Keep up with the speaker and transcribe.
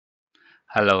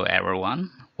Hello everyone,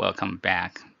 welcome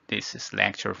back. This is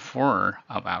lecture 4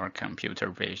 of our computer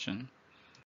vision.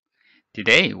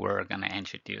 Today we're going to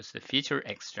introduce the feature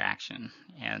extraction,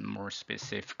 and more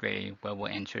specifically we will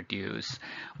introduce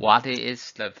what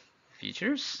is the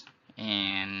features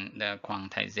and the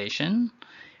quantization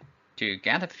to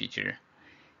get a feature,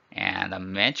 and the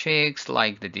metrics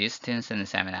like the distance and the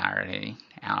similarity.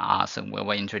 And also we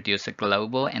will introduce a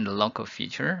global and the local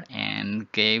feature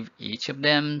and give each of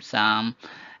them some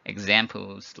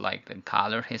examples like the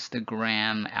color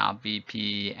histogram,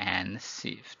 LBP, and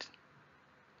SIFT.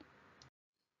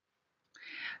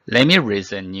 Let me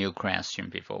raise a new question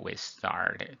before we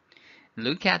start.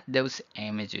 Look at those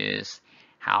images.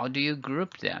 How do you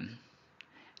group them?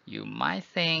 You might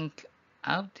think,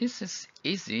 oh, this is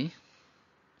easy,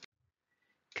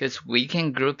 because we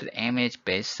can group the image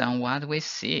based on what we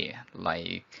see.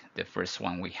 Like the first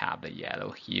one, we have the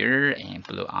yellow here and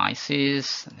blue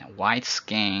ices and white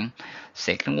skin.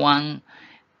 Second one,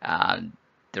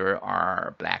 there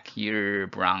are black here,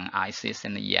 brown ices,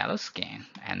 and yellow skin,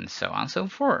 and so on and so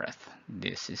forth.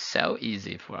 This is so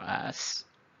easy for us.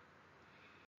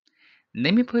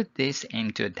 Let me put this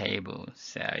into a table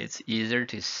so it's easier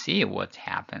to see what's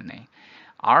happening.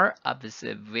 Our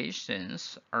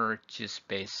observations are just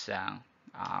based on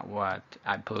what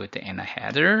I put in a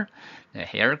header, the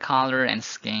hair color and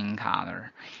skin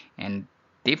color. And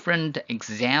different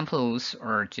examples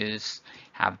are just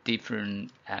have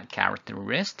different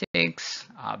characteristics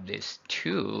of these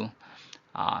two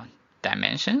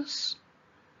dimensions.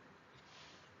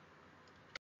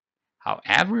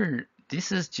 However,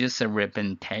 this is just a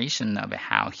representation of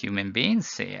how human beings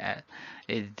see it.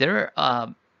 Is there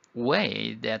a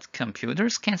way that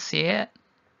computers can see it?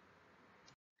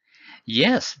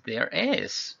 Yes, there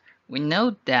is. We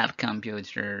know that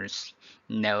computers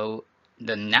know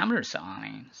the numbers on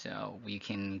it, so we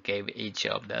can give each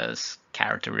of those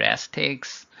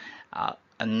characteristics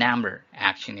a number.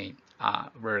 Actually,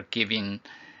 we're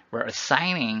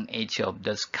assigning each of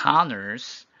those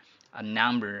colors a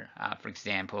number. For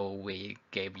example, we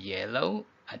gave yellow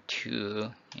a 2,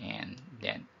 and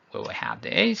then we will have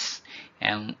this,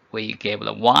 and we gave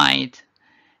the white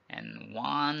and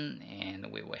 1,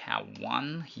 and we will have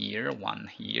 1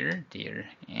 here, there,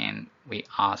 and we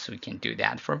also can do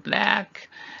that for black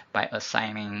by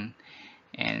assigning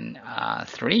and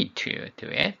 3 to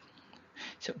it.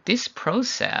 So this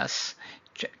process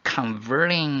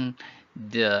converting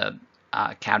the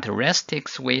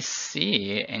characteristics we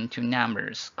see into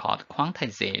numbers called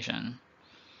quantization.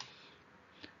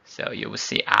 So you will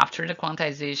see after the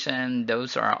quantization,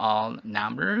 those are all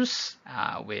numbers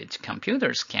which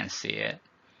computers can see it.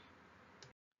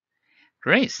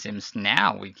 Great, seems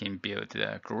now we can build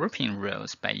the grouping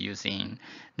rules by using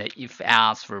the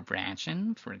if-else for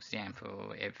branching. For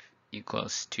example, if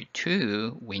equals to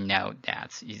 2, we know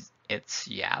that it's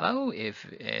yellow. If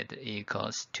it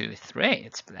equals to 3,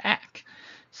 it's black.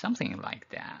 Something like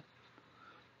that.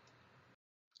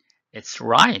 It's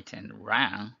right and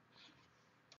wrong.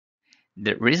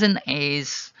 The reason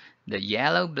is the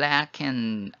yellow, black,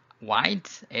 and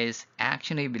white is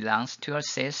actually belongs to a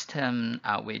system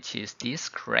which is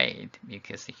discrete,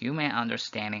 because the human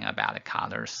understanding about the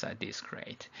colors are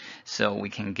discrete. So we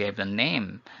can give a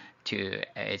name to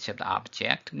each of the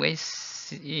object we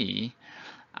see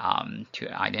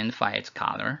to identify its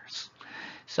colors.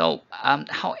 So,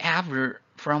 however,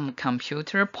 from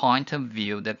computer point of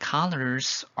view, the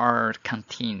colors are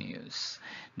continuous.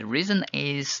 The reason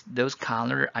is those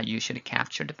colors are usually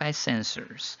captured by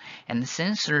sensors, and the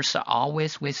sensors are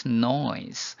always with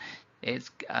noise. It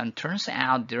turns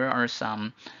out there are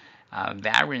some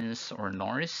variance or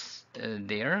noise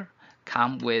there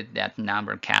come with that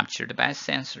number captured by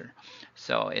sensor.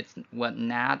 So it would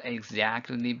not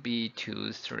exactly be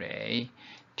 2, 3,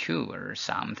 2 or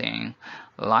something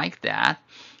like that.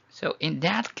 So in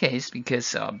that case,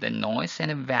 because of the noise and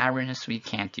the variance, we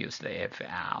can't use the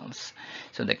if-else.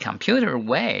 So the computer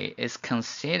way is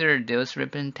consider those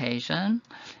representation.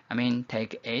 I mean,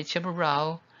 take each of a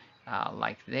row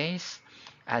like this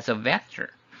as a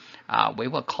vector. We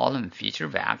will call them feature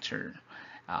vector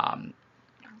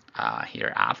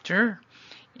hereafter.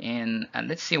 And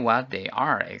let's see what they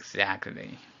are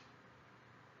exactly.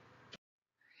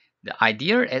 The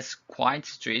idea is quite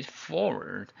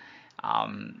straightforward.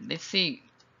 Let's see,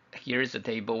 here's the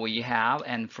table we have,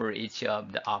 and for each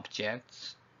of the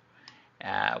objects,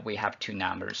 we have 2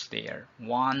 numbers there.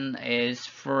 One is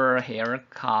for hair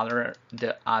color,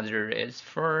 the other is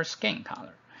for skin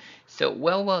color. So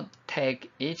we will take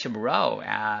each row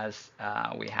as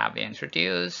we have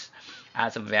introduced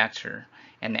as a vector,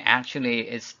 and actually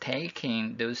it's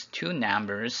taking those two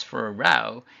numbers for a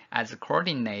row as a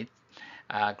coordinates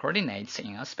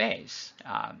in a space.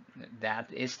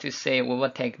 That is to say, we will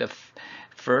take the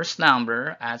first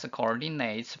number as a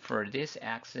coordinates for this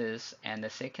axis and the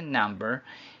second number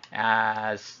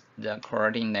as the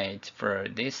coordinate for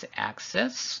this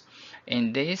axis.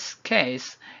 In this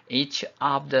case, each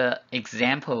of the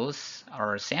examples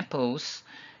or samples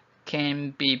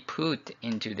can be put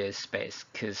into this space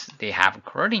because they have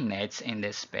coordinates in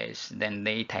this space. Then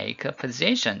they take a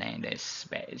position in this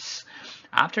space.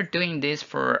 After doing this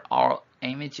for all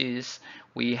images,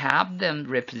 we have them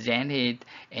represented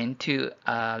into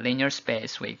a linear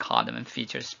space. We call them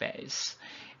feature space.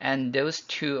 And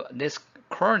these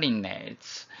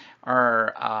coordinates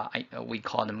are, we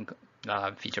call them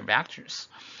feature vectors.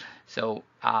 So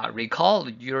recall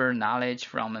your knowledge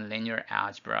from linear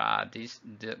algebra.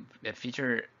 The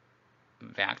feature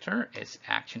vector is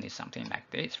actually something like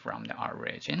this from the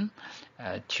origin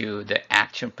to the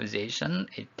actual position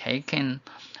it taken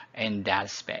in that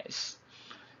space.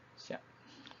 So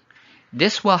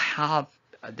this will help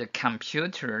the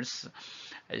computers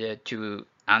to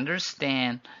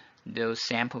understand those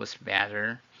samples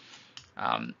better.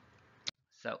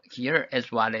 So here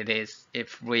is what it is.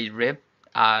 If we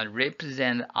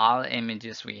represent all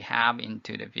images we have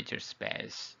into the feature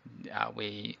space,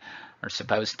 we are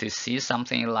supposed to see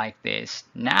something like this.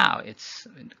 Now it's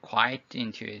quite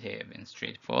intuitive and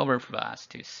straightforward for us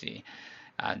to see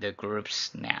the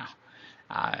groups now.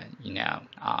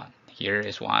 Here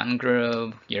is one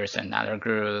group, here's another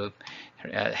group,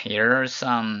 here are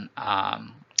some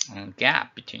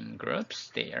gap between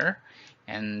groups there,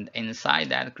 and inside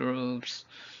that groups,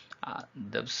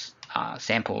 those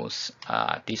samples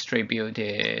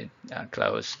distributed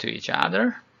close to each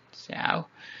other. So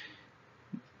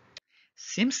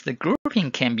seems the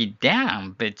grouping can be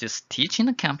done by just teaching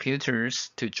the computers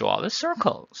to draw the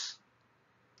circles.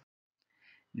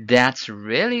 That's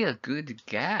really a good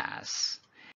guess.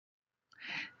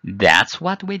 That's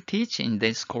what we teach in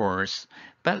this course,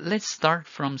 but let's start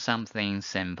from something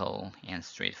simple and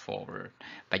straightforward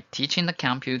by teaching the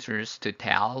computers to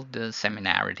tell the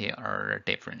similarity or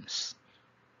difference.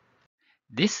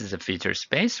 This is a feature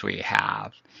space we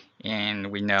have,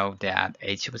 and we know that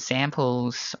each of the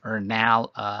samples are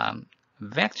now a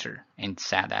vector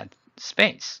inside that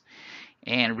space.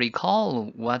 And recall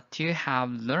what you have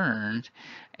learned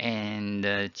in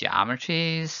the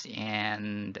geometries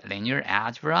and linear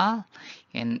algebra.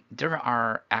 And there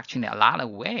are actually a lot of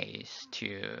ways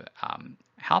to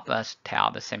help us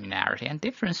tell the similarity and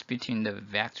difference between the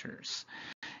vectors.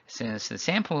 Since the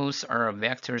samples are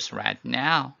vectors right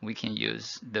now, we can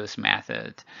use those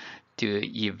methods to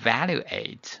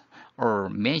evaluate or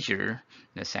measure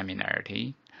the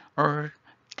similarity or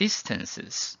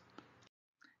distances.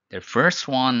 The first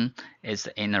one is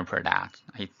the inner product.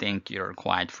 I think you're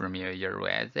quite familiar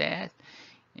with it.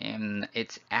 And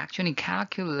it's actually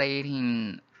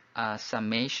calculating a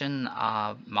summation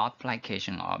of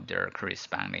multiplication of their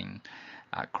corresponding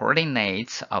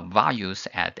coordinates of values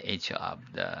at each of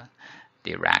the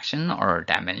direction or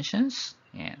dimensions,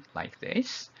 and like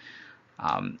this.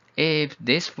 If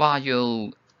this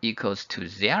value equals to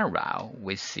 0,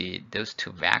 we see those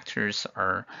two vectors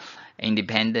are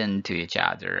independent to each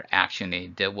other.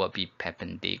 Actually, they will be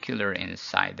perpendicular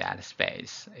inside that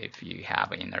space if you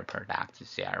have inner product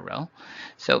 0.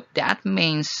 So that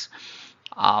means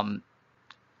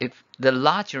if the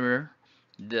larger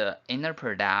the inner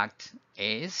product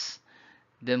is,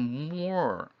 the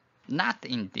more not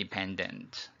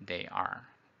independent they are,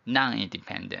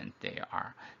 non-independent they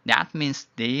are. That means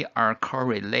they are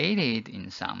correlated in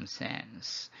some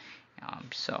sense.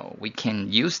 So we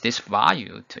can use this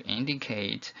value to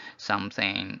indicate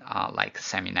something like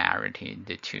similarity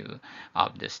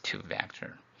of these two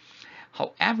vectors.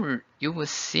 However, you will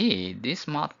see this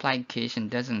multiplication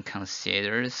doesn't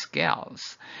consider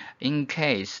scales. In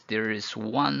case there is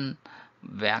one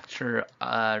vector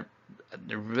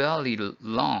really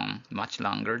long, much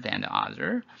longer than the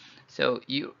other, so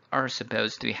you are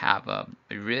supposed to have a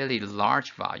really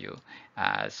large value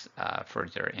as for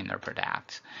their inner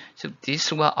product. So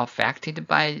this will affected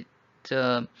by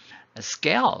the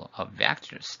scale of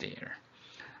vectors there.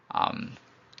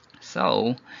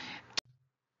 So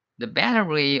the better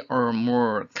way or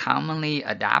more commonly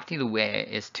adopted way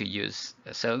is to use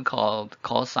the so-called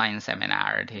cosine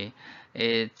similarity.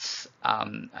 It's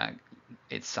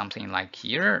something like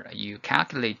here, you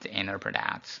calculate the inner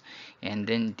products and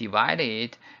then divide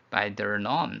it by their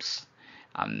norms.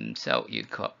 So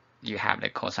you have the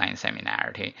cosine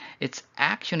similarity. It's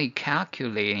actually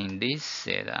calculating this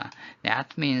theta.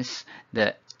 That means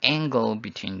the angle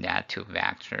between that two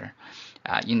vector.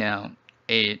 You know,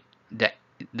 it the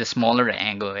the smaller the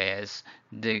angle is,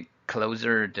 the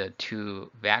closer the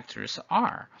two vectors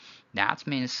are. That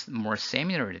means more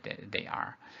similar they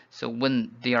are. So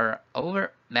when they are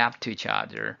overlapped to each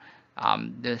other,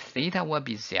 the theta will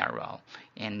be 0,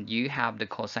 and you have the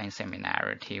cosine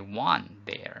similarity 1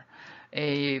 there.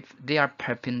 If they are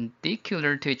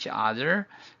perpendicular to each other,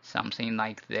 something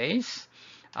like this,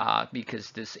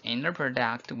 because this inner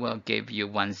product will give you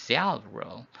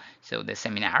 1/0. So the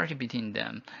similarity between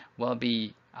them will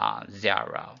be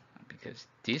 0, because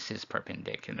this is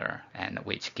perpendicular, and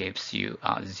which gives you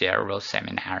 0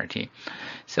 similarity.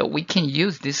 So we can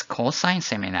use this cosine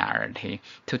similarity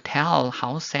to tell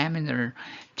how similar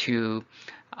two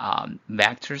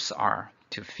vectors are,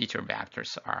 two feature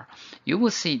vectors are. You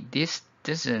will see this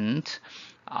doesn't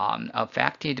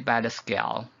affected by the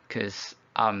scale, because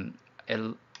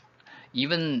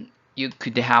even you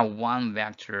could have one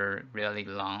vector really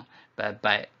long, but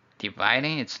by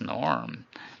dividing its norm,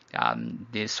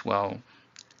 this will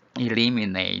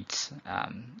eliminate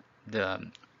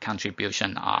the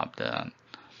contribution of the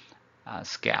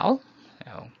scale.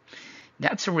 So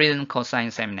that's the reason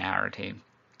cosine similarity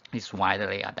is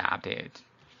widely adopted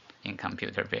in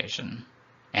computer vision,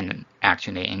 and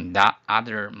actually in the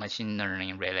other machine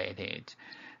learning related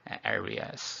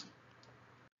areas.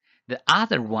 The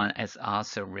other one is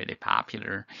also really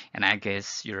popular, and I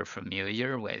guess you're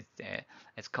familiar with it.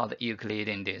 It's called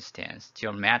Euclidean distance.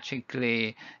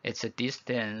 Geometrically, it's a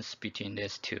distance between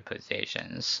these two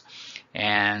positions.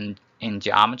 And in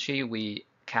geometry, we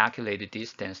calculate the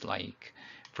distance like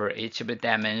for each of the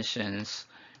dimensions,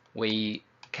 we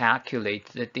calculate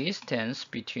the distance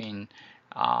between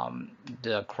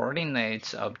the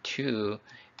coordinates of two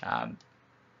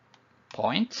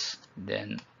points.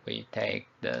 Then we take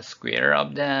the square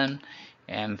of them,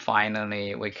 and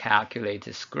finally we calculate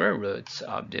the square roots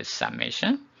of this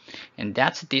summation, and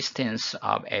that's the distance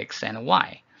of x and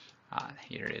y.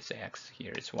 Here is x,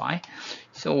 here is y.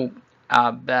 So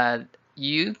but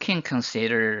you can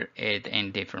consider it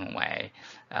in different way.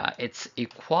 It's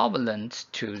equivalent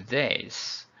to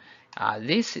this.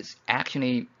 This is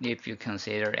actually, if you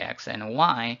consider x and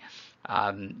y,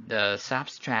 the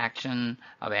subtraction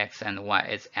of x and y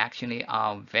is actually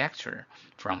a vector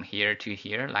from here to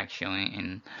here, like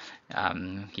shown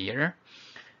in here.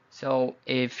 So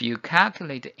if you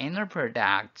calculate the inner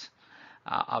product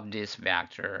of this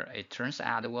vector, it turns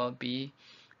out it will be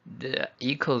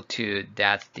equal to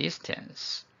that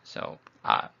distance. So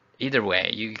either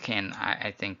way, you can,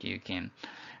 I think you can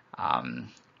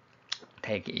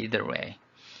take either way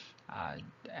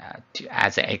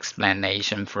as an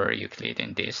explanation for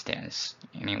Euclidean distance.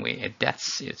 Anyway,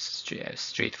 it's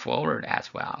straightforward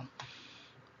as well.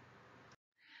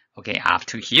 Okay,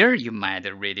 after here, you might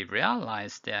already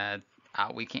realize that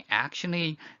we can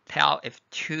actually tell if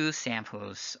two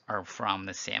samples are from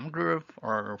the same group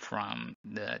or from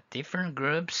the different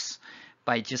groups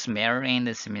by just measuring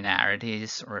the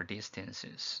similarities or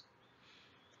distances.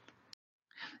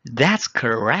 That's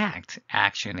correct,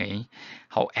 actually.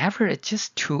 However, it's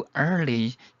just too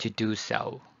early to do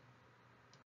so.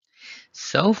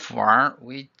 So far,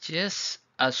 we just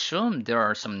assume there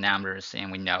are some numbers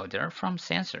and we know they're from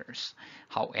sensors.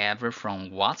 However,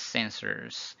 from what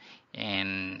sensors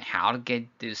and how to get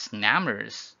these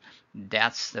numbers,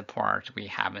 that's the part we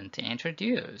haven't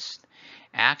introduced.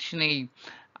 Actually,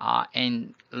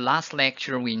 in last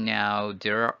lecture, we know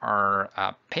there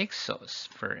are pixels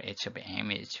for each of the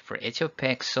image. For each of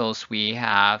pixels, we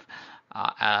have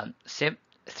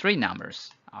three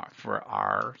numbers for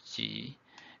R, G,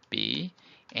 B,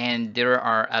 and there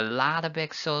are a lot of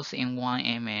pixels in one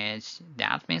image.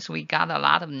 That means we got a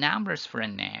lot of numbers for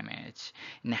an image.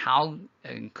 And how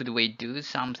could we do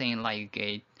something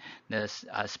like the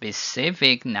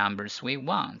specific numbers we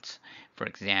want? For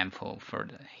example, for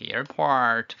the hair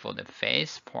part, for the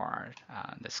face part,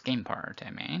 the skin part,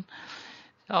 I mean.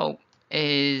 So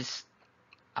is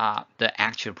the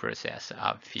actual process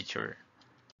of feature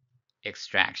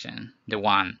extraction, the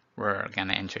one we're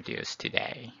gonna introduce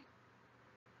today.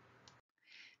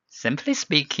 Simply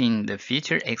speaking, the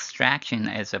feature extraction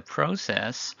is a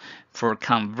process for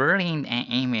converting an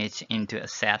image into a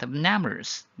set of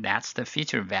numbers. That's the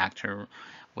feature vector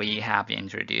we have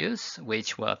introduced,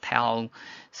 which will tell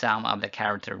some of the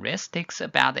characteristics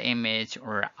about the image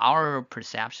or our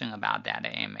perception about that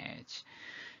image.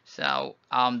 So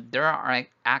there are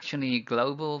actually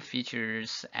global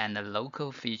features and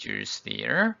local features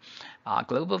there.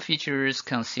 Global features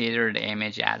consider the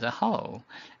image as a whole,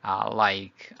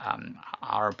 like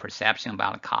our perception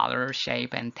about color,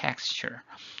 shape, and texture,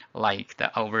 like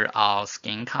the overall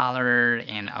skin color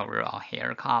and overall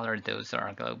hair color. Those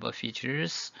are global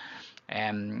features.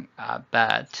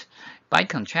 But by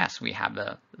contrast, we have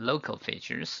the local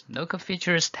features. Local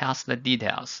features tells the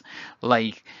details,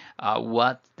 like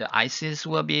what the eyes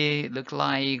will be look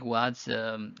like, what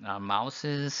the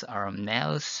mouses or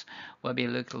nails will be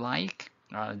look like.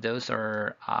 Those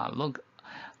are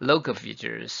local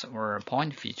features or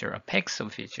point feature or pixel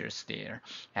features there,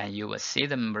 and you will see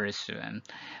them very soon.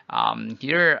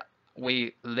 Here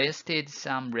we listed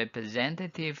some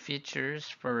representative features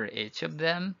for each of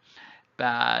them.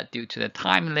 But due to the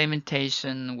time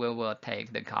limitation, we will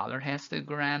take the color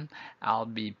histogram,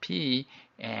 LBP,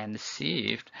 and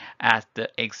SIFT as the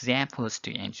examples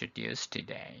to introduce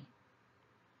today.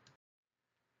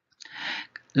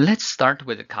 Let's start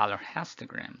with the color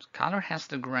histograms. Color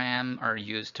histograms are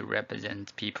used to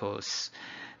represent people's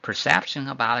perception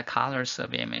about the colors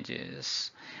of images.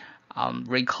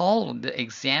 Recall the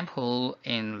example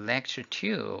in lecture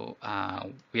 2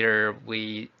 where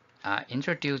we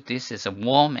introduced this as a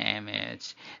warm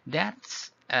image.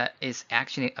 That's is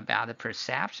actually about the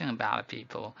perception about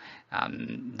people.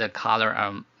 The color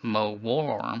are more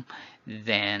warm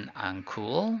than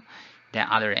cool than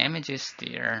other images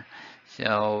there.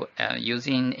 So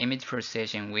using image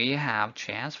precision, we have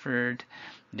transferred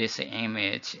this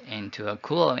image into a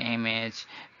cool image,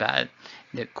 but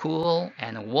the cool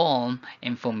and warm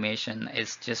information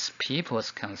is just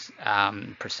people's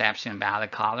perception about the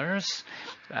colors.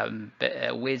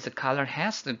 But with the color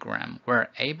histogram, we're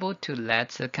able to let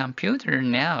the computer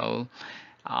know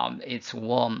it's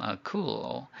warm or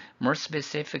cool. More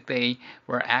specifically,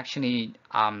 we're actually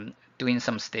doing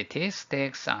some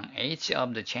statistics on each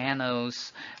of the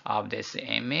channels of this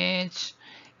image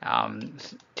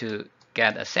to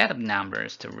get a set of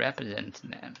numbers to represent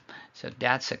them. So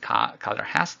that's a color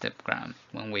histogram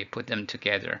when we put them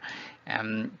together.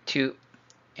 To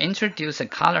introduce a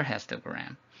color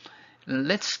histogram,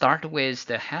 let's start with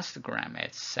the histogram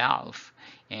itself.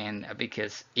 And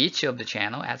because each of the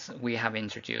channel, as we have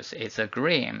introduced, is a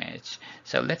gray image.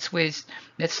 So let's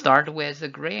start with the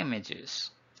gray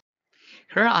images.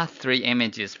 Here are 3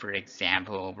 images, for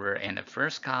example, where in the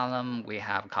first column we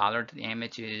have colored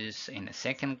images. In the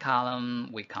second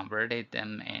column, we converted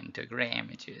them into gray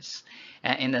images.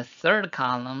 And in the third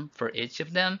column, for each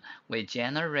of them, we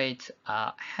generate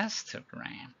a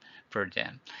histogram for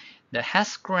them. The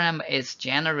histogram is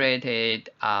generated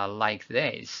like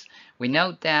this. We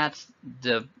know that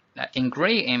in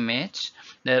gray image,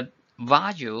 the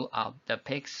value of the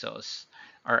pixels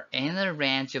are in the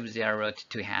range of 0 to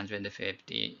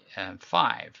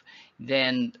 255.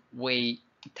 Then we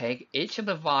take each of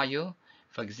the value,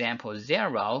 for example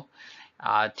 0,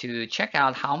 to check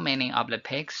out how many of the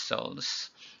pixels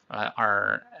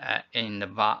are in the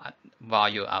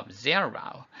value of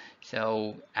 0.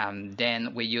 So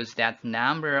then we use that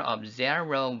number of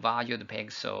 0 valued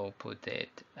pixel, put it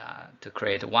to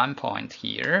create 1 point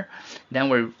here. Then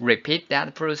we repeat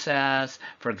that process.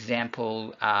 For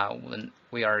example, when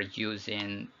we are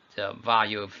using the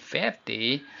value of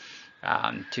 50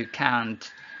 to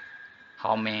count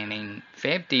how many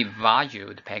 50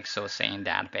 valued pixels in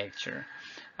that picture.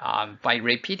 By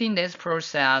repeating this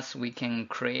process, we can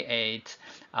create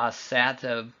a set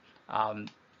of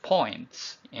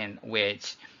points in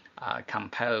which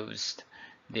composed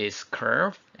this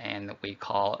curve, and we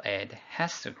call it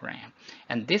histogram.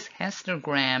 And this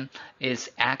histogram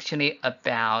is actually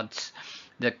about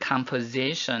the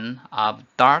composition of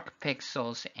dark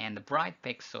pixels and bright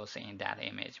pixels in that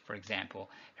image. For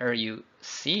example, here you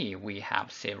see we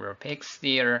have several pixels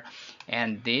there,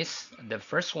 and the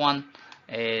first one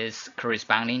is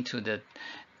corresponding to the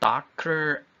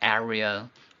darker area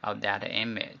of that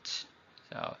image.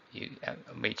 So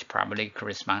which probably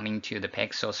corresponding to the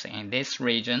pixels in this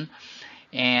region.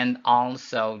 And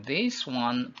also this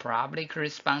one probably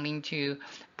corresponding to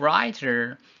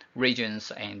brighter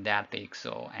regions in that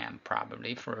pixel, and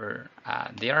probably for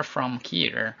they are from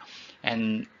here.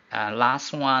 And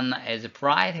last one is the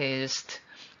brightest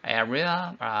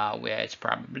area, which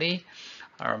probably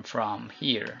are from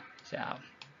here. So,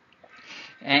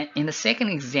 and in the second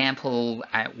example,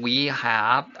 we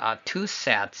have 2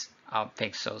 sets of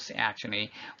pixels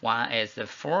actually. One is the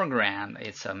foreground,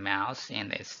 it's a mouse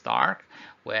and it's dark,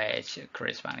 which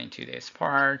corresponding to this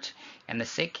part. And the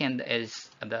second is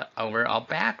the overall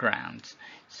background.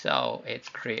 So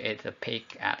it creates a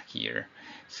peak at here.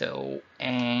 So,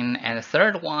 and the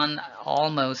third one,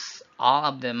 almost all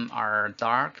of them are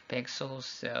dark pixels,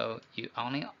 so you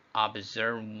only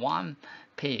observe one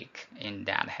peak in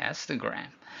that histogram.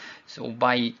 So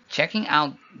by checking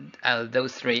out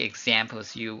those three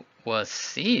examples, you will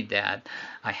see that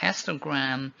a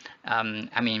histogram,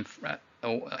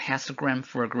 histogram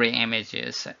for gray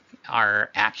images are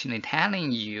actually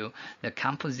telling you the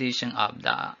composition of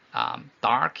the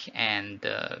dark and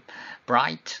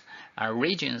bright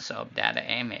regions of that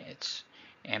image.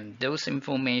 And those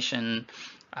information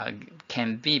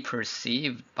can be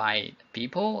perceived by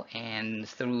people, and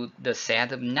through the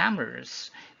set of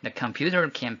numbers, the computer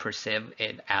can perceive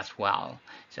it as well.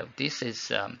 So this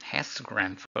is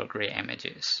histogram for gray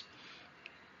images.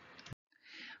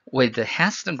 With the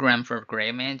histogram for gray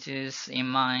images in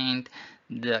mind,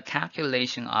 the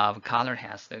calculation of color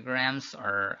histograms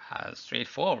are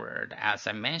straightforward. As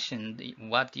I mentioned,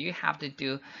 what you have to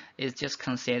do is just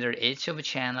consider each of the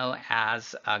channel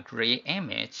as a gray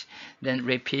image, then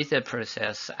repeat the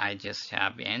process I just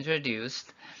have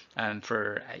introduced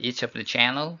for each of the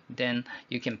channel. Then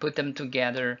you can put them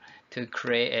together to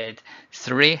create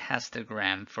 3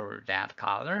 histograms for that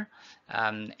color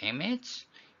image.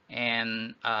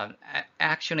 And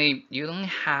actually, you don't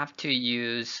have to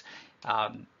use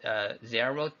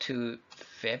 0 to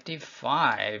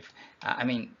 55.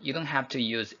 You don't have to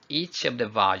use each of the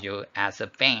value as a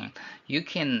band. You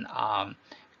can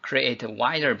create a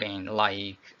wider band,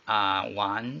 like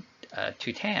 1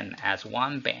 to 10 as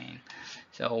one band.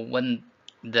 So when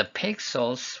the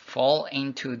pixels fall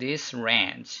into this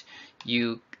range,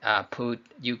 you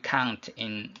count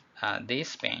in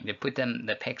this band. You put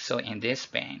the pixel in this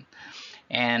band,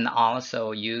 and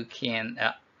also you can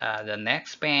the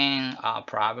next band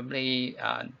probably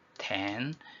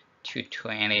 10 to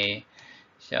 20.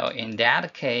 So in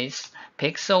that case,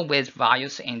 pixel with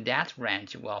values in that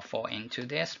range will fall into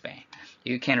this band.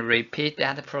 You can repeat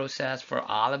that process for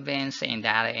all the bands in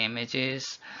that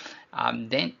images.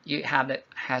 Then you have the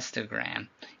histogram,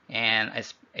 and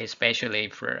especially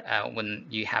for when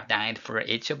you have done it for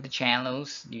each of the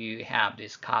channels, you have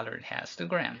this colored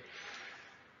histogram.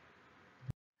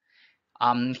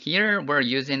 Here we're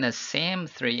using the same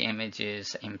 3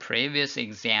 images in previous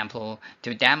example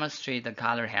to demonstrate the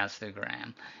color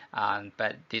histogram,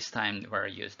 but this time we're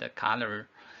using the color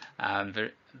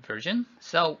version.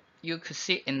 So you could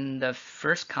see in the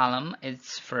first column,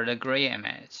 it's for the gray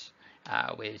image.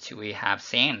 Which we have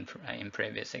seen in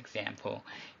previous example.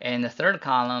 In the third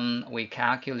column, we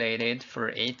calculated for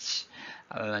each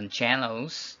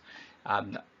channels,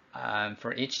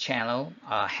 for each channel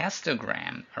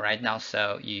histogram right now.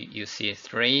 So you see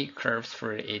 3 curves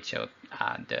for each of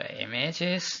the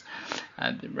images.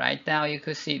 Right now, you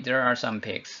could see there are some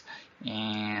peaks,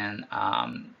 and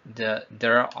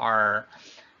there are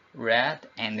red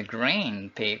and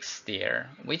green peaks there,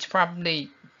 which probably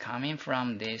coming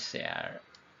from this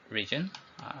region.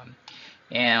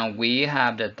 And we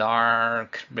have the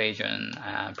dark region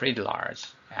pretty large.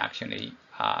 Actually,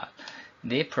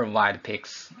 they provide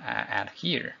peaks at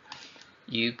here.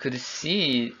 You could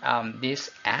see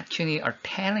these actually are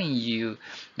telling you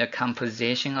the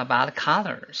composition about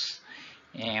colors.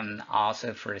 And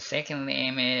also for the second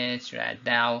image right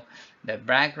now, the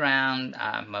background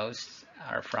most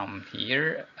are from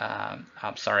here.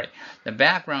 I'm sorry, the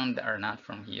background are not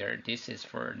from here. This is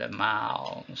for the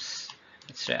mouse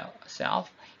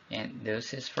itself, and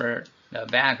this is for the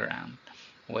background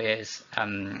with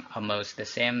almost the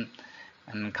same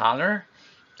color.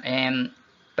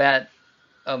 But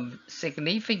a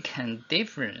significant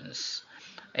difference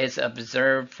is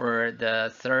observed for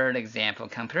the third example.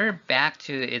 Compared back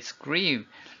to its grid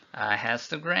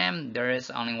histogram, there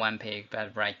is only 1 peak,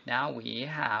 but right now we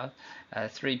have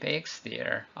 3 peaks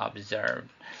there observed,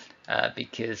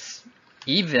 because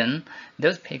even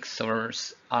those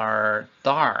pixels are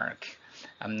dark.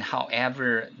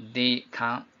 However, they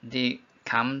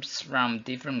comes from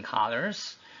different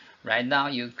colors. Right now,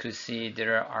 you could see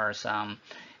there are some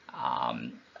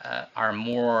are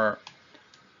more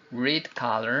red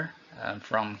color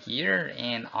from here,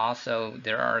 and also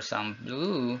there are some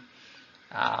blue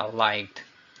light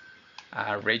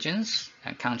regions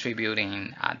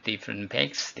contributing different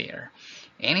peaks there.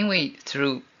 Anyway,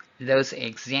 through those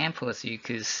examples, you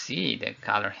could see the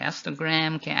color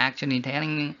histogram can actually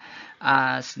telling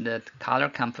us the color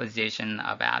composition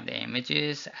about the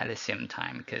images at the same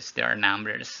time, because there are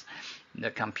numbers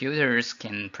the computers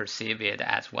can perceive it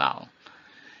as well.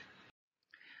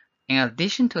 In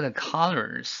addition to the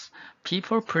colors,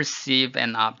 people perceive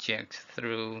an object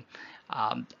through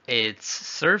its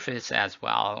surface as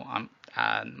well.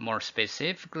 More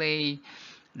specifically,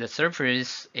 the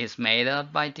surface is made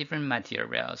up by different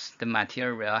materials. The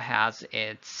material has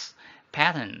its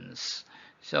patterns.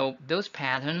 So those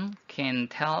patterns can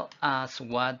tell us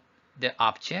what the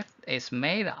object is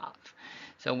made of.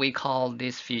 So we call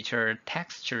this feature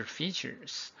texture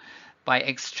features. By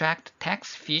extract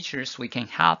text features, we can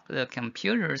help the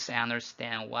computers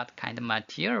understand what kind of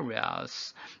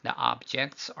materials the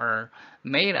objects are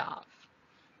made of.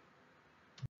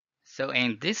 So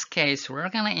in this case, we're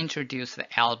going to introduce the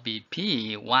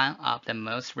LBP, one of the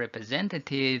most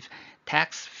representative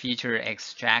text feature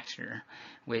extractor,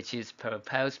 which is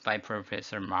proposed by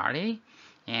Professor Marty,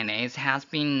 and it has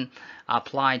been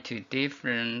applied to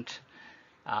different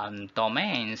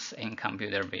domains in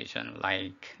computer vision,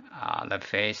 like the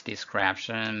face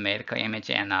description, medical image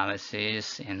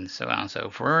analysis, and so on and so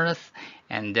forth.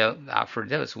 And for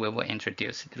those, we will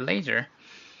introduce it later.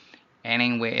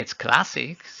 Anyway, it's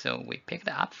classic, so we picked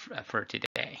it up for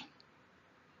today.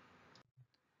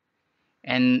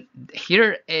 And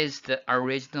here is the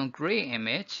original gray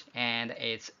image and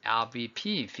its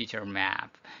LBP feature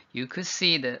map. You could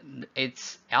see that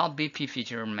its LBP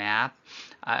feature map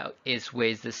is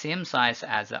with the same size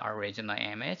as the original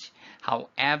image.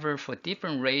 However, for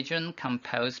different regions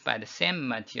composed by the same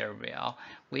material,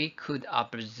 we could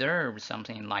observe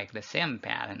something like the same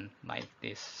pattern, like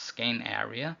this skin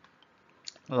area.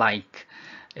 Like,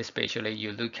 especially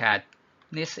you look at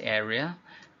this area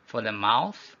for the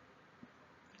mouth,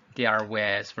 they are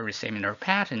with very similar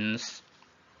patterns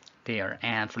there,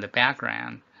 and for the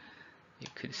background, you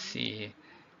could see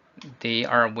they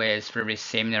are with very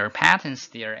similar patterns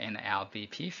there in the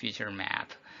LBP feature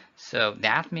map. So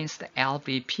that means the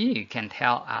LBP can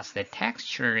tell us the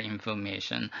texture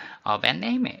information of an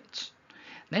image.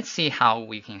 Let's see how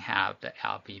we can have the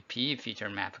LBP feature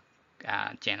map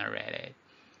generated.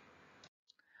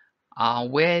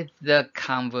 With the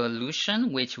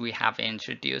convolution, which we have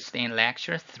introduced in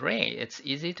lecture 3, it's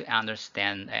easy to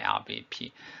understand the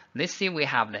LBP. Let's see, we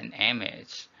have an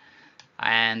image,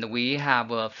 and we have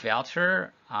a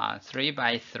filter 3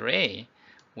 by 3,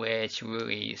 which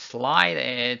we slide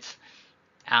it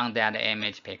on that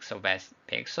image pixel by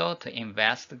pixel to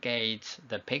investigate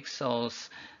the pixels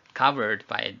covered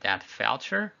by that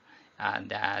filter.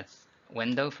 That's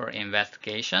window for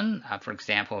investigation. For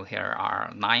example, here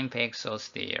are 9 pixels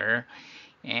there,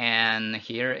 and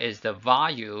here is the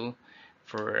value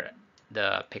for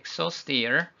the pixels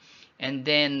there. And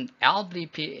then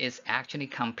LBP is actually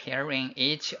comparing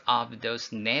each of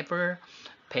those neighbor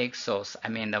pixels,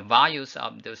 the values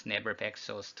of those neighbor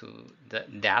pixels to the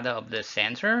data of the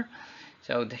center.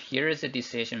 So here is the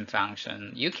decision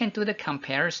function. You can do the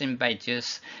comparison by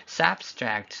just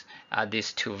subtract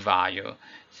these two values.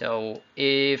 So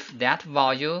if that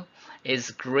value is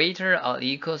greater or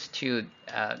equals to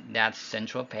that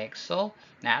central pixel,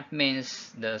 that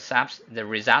means the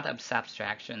result of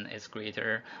subtraction is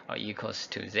greater or equals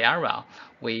to 0.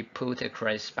 We put a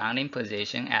corresponding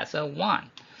position as a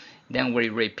 1. Then we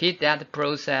repeat that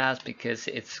process because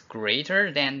it's greater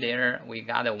than there, we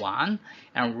got a 1,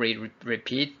 and we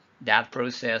repeat that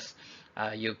process.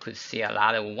 You could see a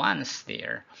lot of 1s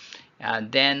there.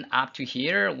 Then up to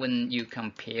here, when you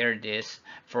compare this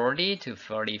 40 to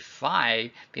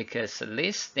 45, because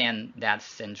less than that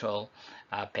central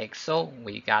pixel,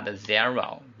 we got a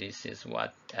 0. This is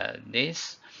what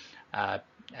this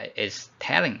is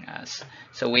telling us.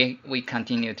 So we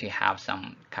continue to have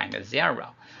some kind of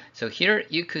 0. So here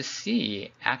you could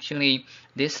see actually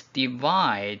this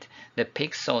divide the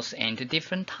pixels into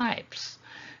different types.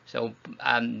 So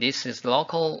this is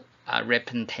local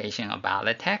representation about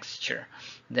the texture.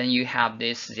 Then you have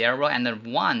this 0 and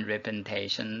 1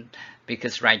 representation,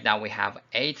 because right now we have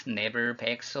 8 neighbor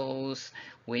pixels.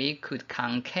 We could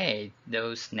concave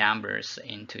those numbers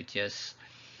into just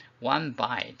 1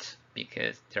 byte,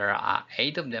 because there are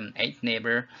 8 of them, 8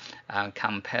 neighbor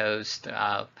composed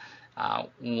of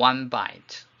 1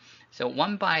 byte. So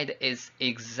 1 byte is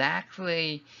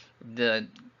exactly the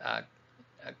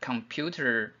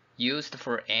computer used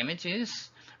for images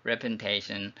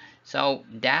representation. So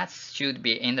that should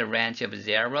be in the range of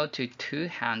 0 to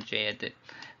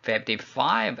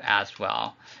 255 as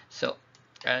well. So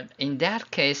in that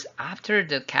case, after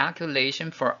the calculation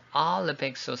for all the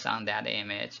pixels on that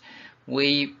image,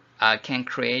 we can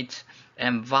create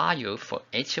a value for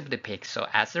each of the pixels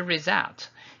as a result.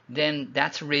 then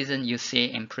that's the reason you see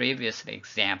in previous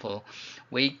example,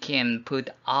 we can put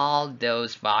all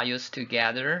those values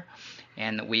together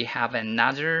and we have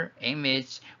another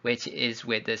image which is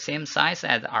with the same size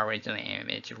as the original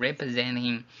image,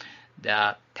 representing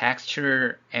the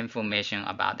texture information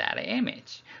about that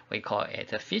image. We call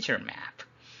it a feature map.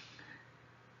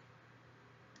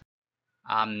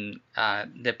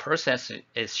 The process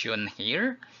is shown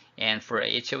here, and for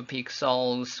each of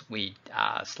pixels, we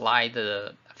slide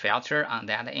the filter on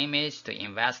that image to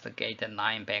investigate the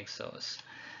 9 pixels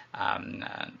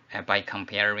by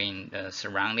comparing the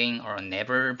surrounding or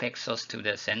neighbor pixels to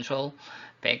the central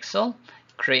pixel.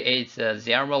 Create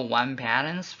 0, 1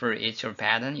 patterns for each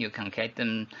pattern. You concat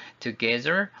them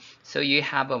together, so you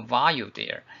have a value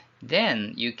there.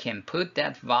 Then you can put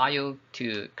that value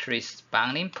to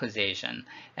corresponding position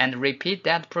and repeat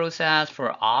that process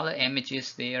for all the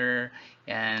images there,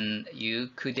 and you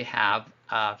could have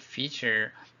a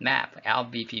feature map,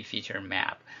 LBP feature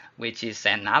map, which is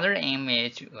another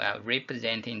image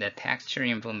representing the texture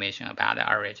information about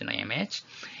the original image.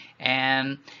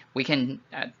 And we can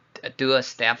do a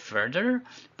step further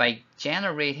by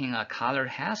generating a color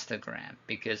histogram,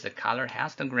 because the color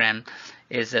histogram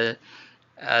is a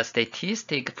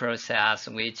statistic process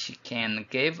which can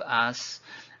give us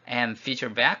a feature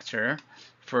vector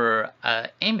for an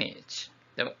image.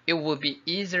 It would be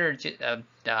easier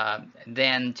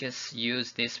than just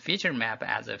use this feature map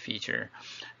as a feature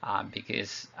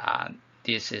because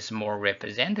this is more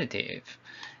representative.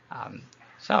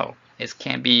 So it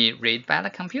can be read by the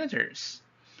computers.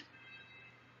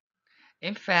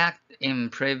 In fact, in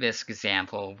previous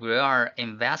example, we are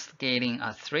investigating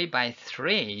a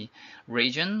 3x3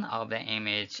 region of the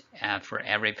image for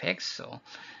every pixel.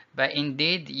 But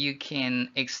indeed, you can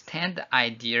extend the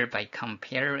idea by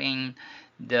comparing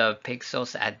the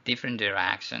pixels at different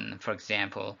direction. For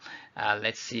example,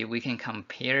 let's see, we can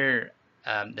compare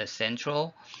the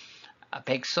central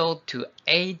pixel to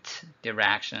 8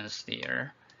 directions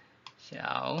there.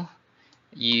 So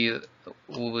you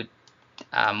would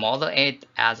model it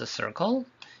as a circle,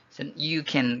 so you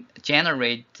can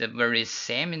generate a very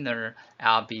similar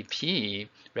LBP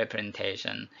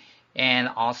representation. And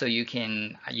also you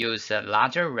can use a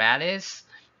larger radius,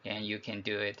 and you can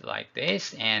do it like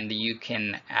this, and you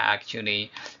can actually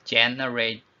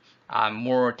generate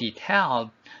more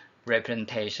detailed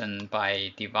representation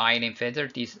by further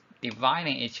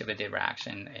dividing each of the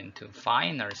direction into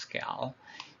finer scale.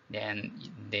 Then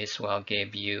this will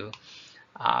give you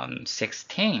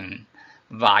 16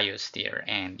 values there,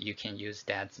 and you can use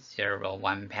that 0,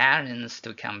 1 patterns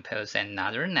to compose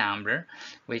another number,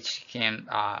 which can,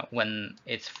 when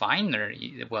it's finer,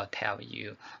 it will tell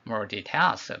you more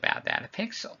details about that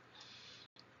pixel.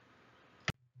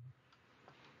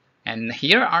 And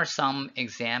here are some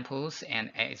examples,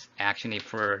 and it's actually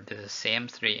for the same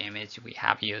 3 image we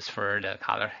have used for the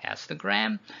color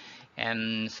histogram.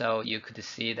 And so you could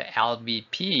see the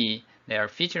LBP, their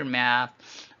feature map.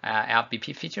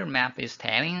 LBP feature map is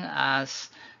telling us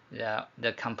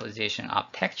the composition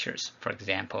of textures. For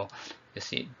example, you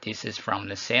see this is from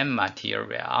the same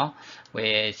material,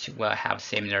 which will have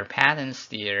similar patterns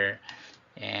there,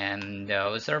 and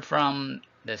those are from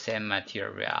the same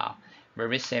material,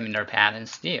 very similar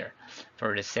patterns there.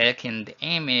 For the second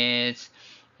image,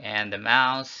 and the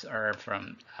mouse are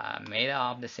from made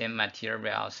of the same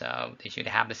material, so they should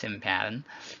have the same pattern.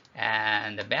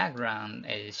 And the background,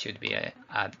 it should be a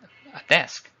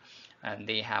desk, and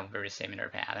they have very similar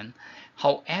pattern.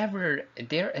 However,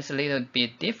 there is a little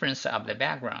bit difference of the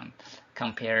background.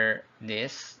 Compare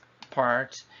this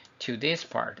part to this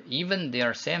part. Even they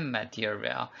are same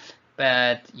material,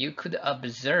 but you could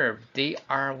observe they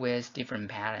are with different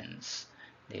patterns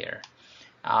there.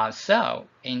 So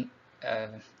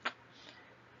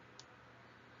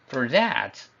for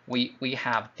that, we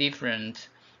have different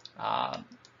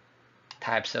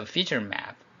types of feature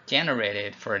map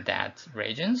generated for that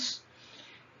regions.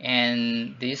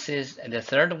 And this is the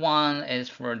third one is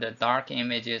for the dark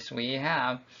images we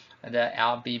have. The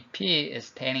LBP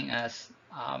is telling us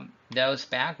those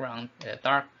background, the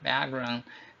dark background,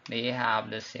 they have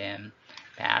the same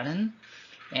pattern,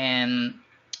 and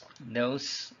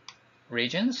those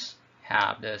regions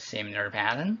have the similar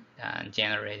pattern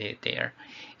generated there.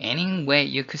 Anyway,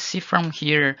 you could see from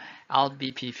here,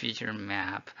 LBP feature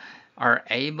map are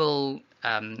able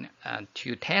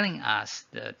to telling us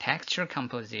the texture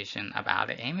composition about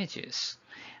the images,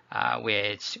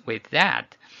 which with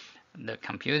that, the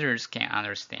computers can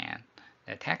understand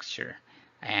the texture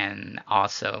and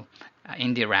also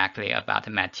indirectly about the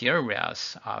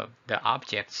materials of the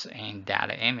objects in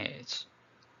that image.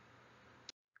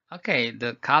 Okay,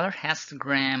 the color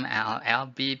histogram and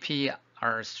LBP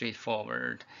are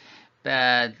straightforward,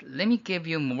 but let me give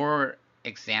you more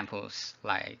examples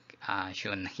like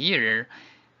shown here.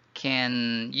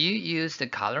 Can you use the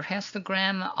color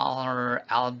histogram or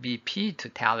LBP to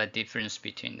tell the difference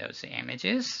between those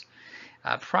images?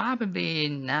 Probably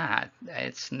not.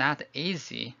 It's not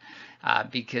easy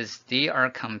because they are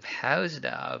composed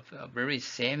of very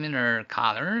similar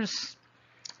colors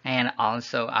and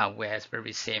also with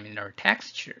very similar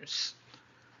textures.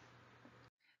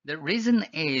 The reason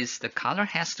is the color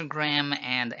histogram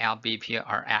and LBP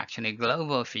are actually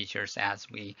global features as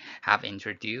we have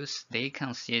introduced. They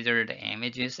consider the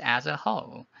images as a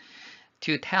whole.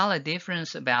 To tell a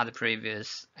difference about the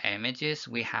previous images,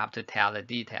 we have to tell the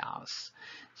details.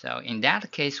 So in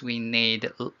that case, we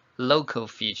need local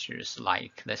features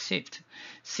like the SIFT.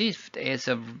 SIFT is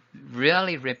a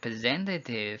really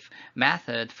representative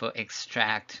method for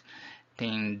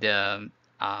extracting the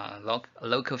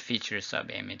local features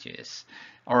of images,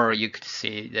 or you could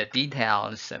see the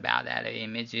details about that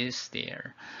images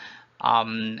there.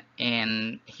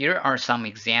 And here are some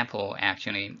example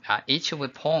actually. Each of the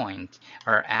point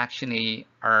are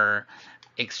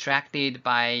extracted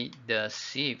by the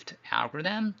SIFT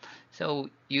algorithm. So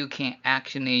you can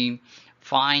actually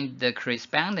find the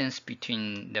correspondence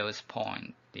between those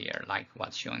points there, like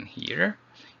what's shown here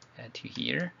to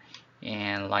here,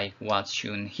 and like what's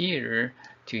shown here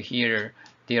to here.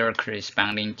 They are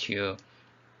corresponding to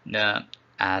the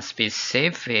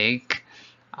specific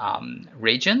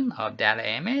region of that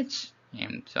image.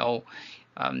 And so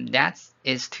that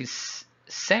is to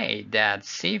say that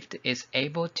SIFT is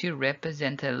able to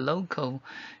represent the local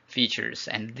features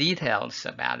and details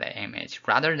about the image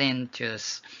rather than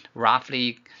just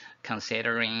roughly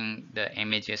considering the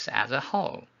images as a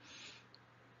whole.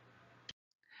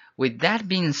 With that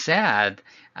being said,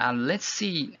 let's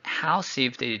see how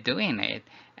SIFT is doing it.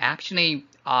 Actually,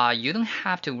 you don't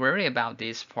have to worry about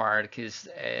this part because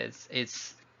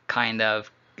it's kind of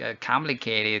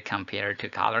complicated compared to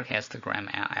color histogram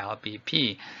and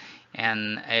LBP.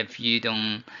 And if you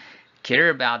don't care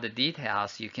about the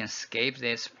details, you can skip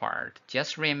this part.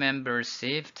 Just remember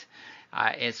SIFT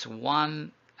is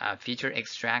one feature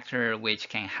extractor which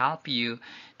can help you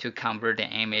to convert the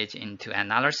image into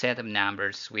another set of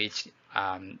numbers which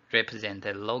represent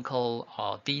the local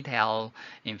or detailed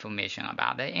information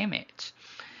about the image.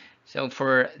 So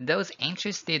for those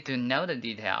interested to know the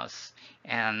details,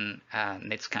 and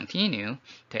let's continue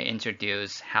to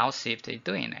introduce how SIFT is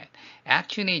doing it.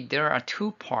 Actually, there are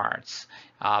two parts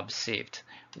of SIFT.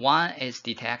 One is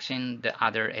detection, the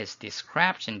other is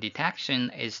description. Detection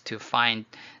is to find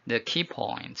the key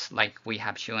points like we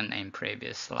have shown in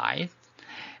previous slide.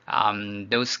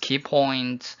 Those key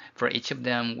points, for each of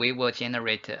them, we will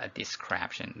generate a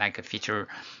description, like a feature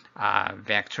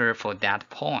vector for that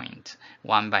point,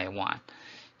 one by one.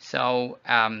 So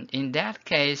in that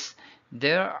case,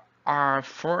 there are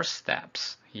 4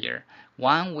 steps here.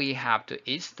 One, we have to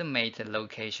estimate the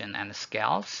location and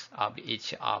scales of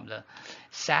each of the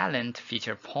salient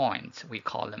feature points. We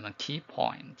call them key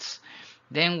points.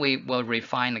 Then we will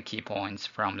refine the key points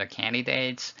from the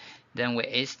candidates. Then we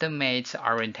estimate the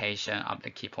orientation of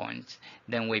the key points.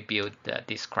 Then we build the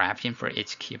description for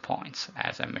each key points,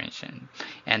 as I mentioned.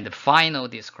 And the final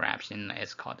description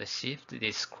is called the SIFT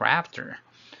descriptor.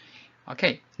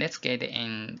 Okay, let's get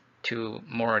into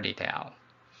more detail.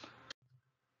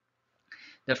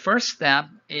 The first step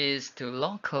is to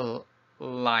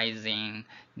localizing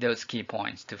those key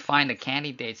points to find the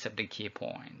candidates of the key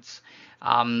points.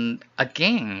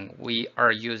 Again, we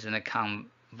are using a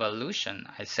convolution.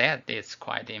 I said it's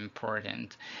quite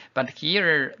important, but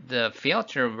here the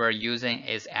filter we're using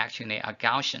is actually a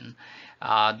Gaussian.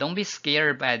 Don't be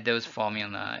scared by those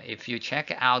formula. If you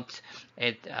check out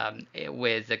it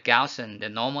with the Gaussian, the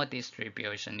normal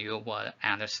distribution, you will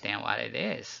understand what it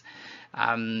is.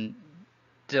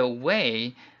 The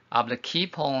way of the key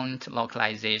point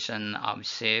localization of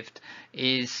SIFT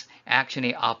is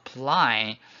actually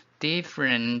apply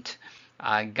different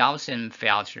Gaussian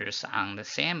filters on the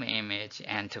same image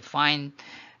and to find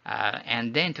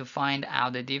and then to find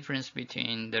out the difference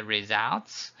between the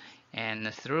results,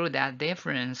 and through that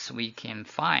difference we can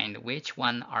find which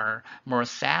one are more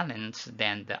salient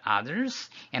than the others,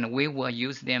 and we will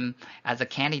use them as a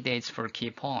candidates for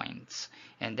key points.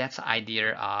 And that's the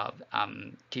idea of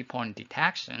key point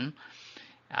detection.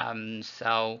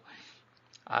 So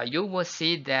you will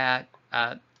see that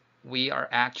we are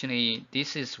actually,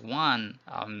 this is one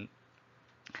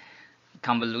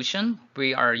convolution,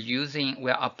 we are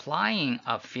applying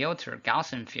a filter,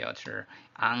 Gaussian filter,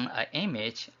 on an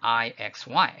image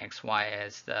IXY. XY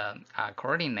is the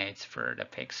coordinates for the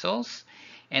pixels,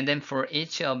 and then for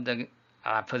each of the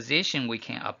position, we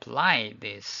can apply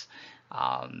this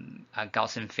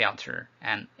Gaussian filter,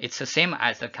 and it's the same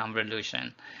as the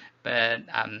convolution, but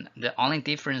the only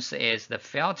difference is the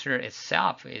filter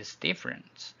itself is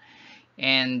different.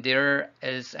 And there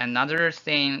is another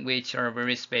thing which are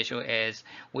very special is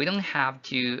we don't have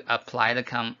to apply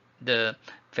the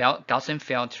Gaussian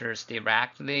filters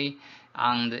directly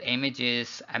on the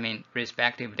images, I mean,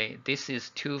 respectively. This is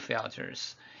two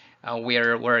filters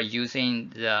where we're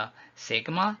using the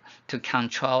sigma to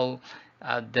control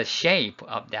the shape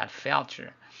of that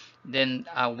filter. Then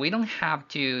we don't have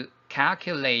to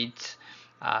calculate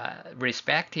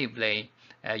respectively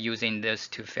using those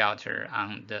two filters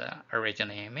on the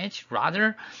original image.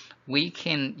 Rather, we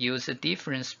can use the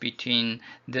difference between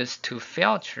those two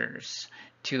filters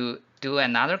to do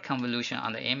another convolution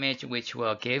on the image, which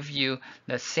will give you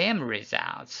the same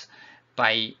results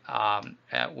by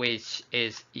which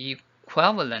is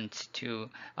equivalent to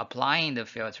applying the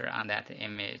filter on that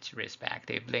image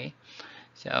respectively.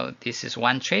 So this is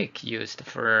one trick used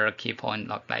for key point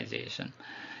localization.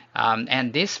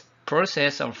 And this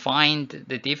process of find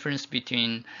the difference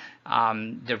between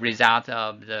the result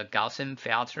of the Gaussian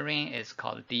filtering is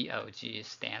called DOG,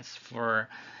 stands for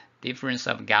difference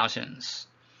of Gaussians.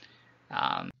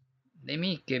 Let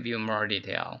me give you more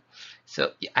detail.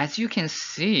 So as you can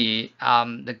see,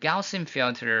 the Gaussian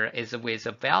filter is with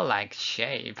a bell-like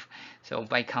shape. So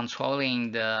by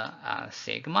controlling the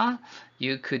sigma,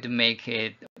 you could make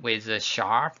it with a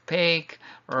sharp peak,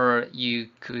 or you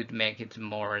could make it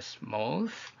more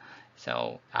smooth.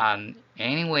 So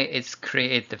anyway, it's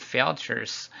create the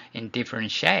filters in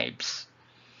different shapes.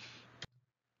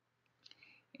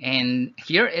 And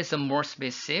here is a more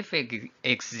specific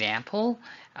example.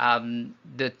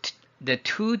 The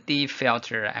 2D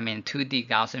filter, I mean 2D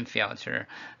Gaussian filter,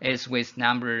 is with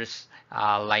numbers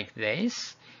like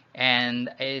this, and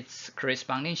its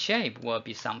corresponding shape will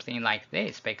be something like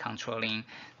this. By controlling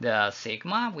the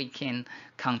sigma, we can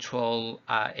control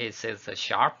is it a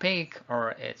sharp peak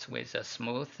or it's with a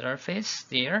smooth surface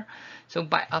there. So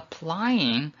by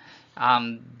applying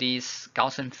this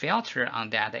Gaussian filter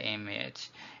on that image,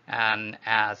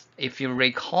 as if you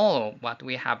recall what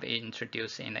we have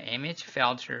introduced in the image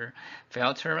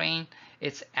filtering,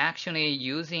 it's actually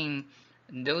using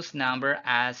those numbers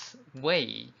as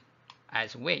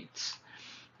weights,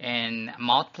 and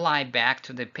multiply back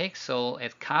to the pixel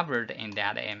is covered in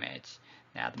that image.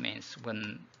 That means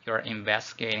when you're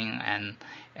investigating an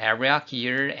area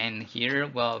here and here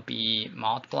will be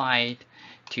multiplied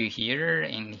to here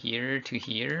and here to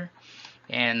here.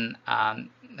 And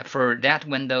for that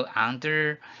window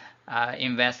under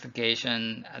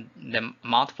investigation, the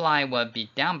multiply will be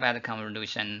done by the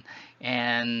convolution,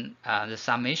 and the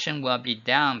summation will be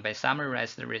done by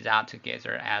summarize the result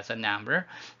together as a number,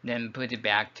 then put it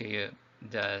back to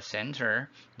the center,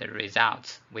 the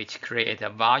results, which create a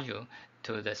value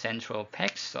to the central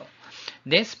pixel.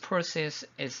 This process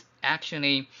is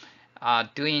actually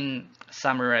doing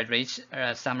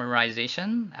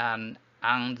summarization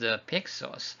on the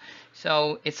pixels.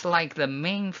 So it's like the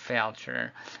main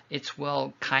filter. It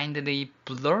will kindly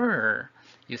blur,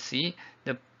 you see,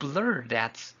 the blur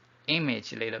that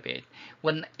image a little bit.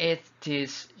 When it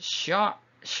is sharp,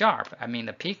 I mean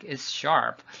the peak is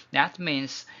sharp, that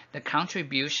means the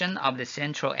contribution of the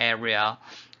central area,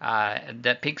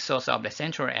 the pixels of the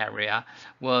central area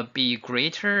will be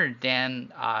greater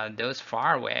than those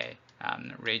far away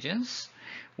regions.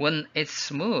 When it's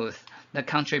smooth, the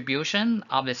contribution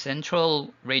of the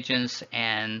central regions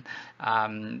and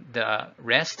the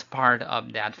rest part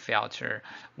of that filter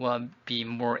will be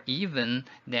more even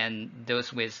than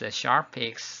those with the sharp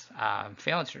peaks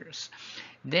filters.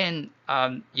 Then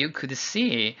you could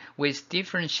see with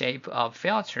different shape of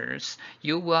filters,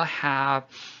 you will have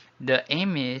the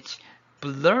image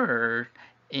blurred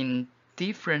in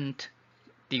different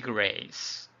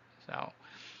degrees. So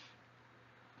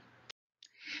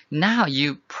now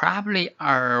you probably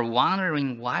are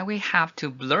wondering why we have to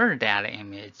blur that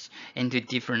image into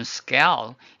different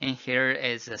scale, and here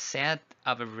is a set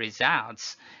of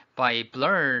results by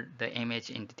blur the image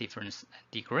into different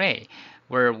degree,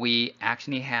 where we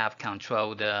actually have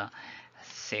control the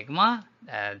sigma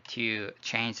to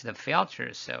change the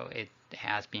filter, so it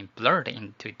has been blurred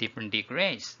into different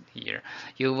degrees. Here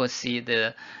you will see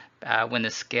the when the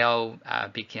scale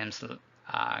becomes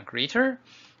greater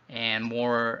and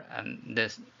more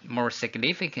more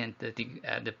significant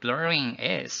the blurring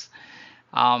is.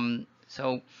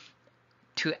 So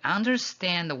to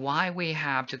understand why we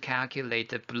have to calculate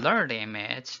the blurred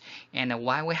image and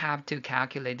why we have to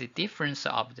calculate the difference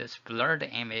of this blurred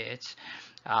image,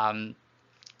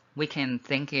 we can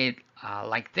think it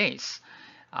like this.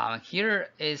 Here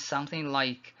is something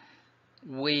like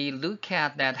we look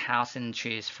at that house and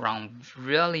trees from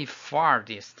really far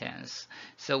distance,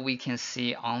 so we can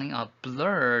see only a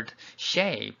blurred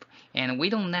shape, and we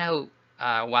don't know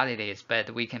what it is,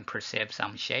 but we can perceive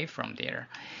some shape from there.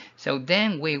 So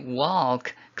then we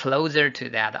walk closer to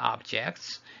that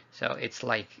object. So it's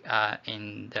like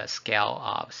in the scale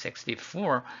of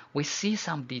 64, we see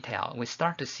some detail. We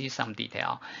start to see some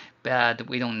detail, but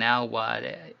we don't know what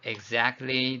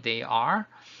exactly they are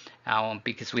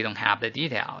because we don't have the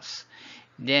details.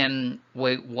 Then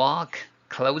we walk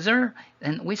closer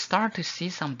and we start to see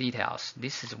some details.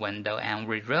 This is a window, and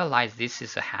we realize this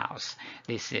is a house.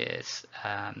 This is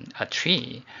a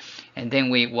tree. And then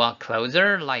we walk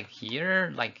closer, like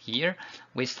here,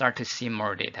 we start to see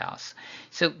more details.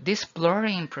 So this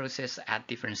blurring process at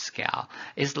different scale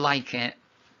is like a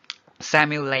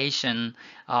simulation.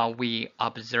 We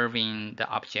observing the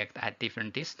object at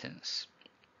different distance.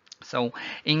 So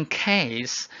in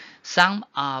case some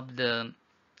of the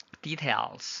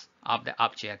details of the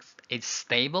object is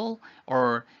stable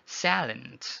or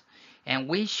silent, and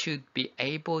we should be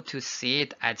able to see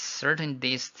it at certain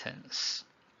distance.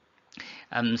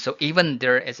 So even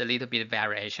there is a little bit of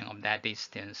variation of that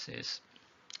distances,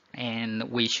 and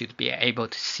we should be able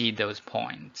to see those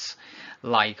points.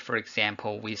 Like, for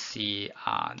example, we see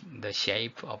the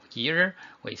shape of here,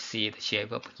 we see the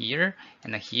shape of here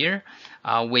and here.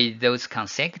 With those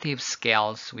consecutive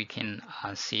scales, we can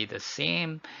see the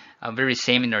same, very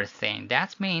similar thing.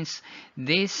 That means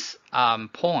this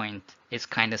point is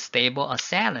kind of stable or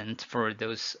silent for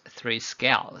those three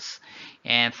scales.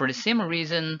 And for the same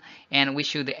reason, and we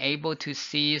should be able to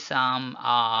see some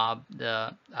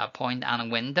the point on a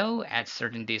window at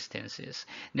certain distances.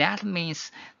 That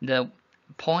means the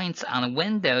points on the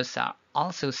windows are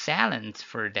also silent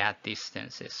for that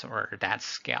distances or that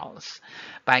scales.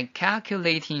 By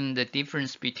calculating the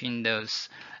difference between those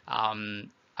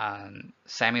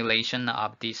simulation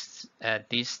of this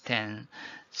distance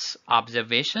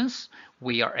observations,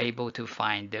 we are able to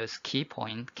find those key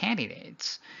point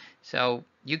candidates. So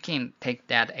you can take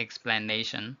that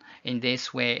explanation. In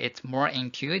this way, it's more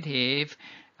intuitive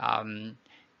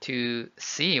to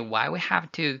see why we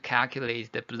have to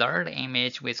calculate the blurred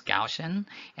image with Gaussian,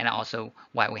 and also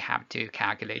why we have to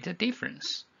calculate the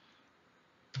difference.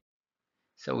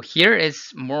 So here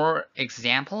is more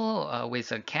example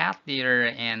with a cat there,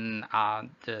 and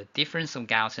the difference of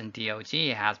Gaussian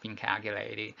DOG has been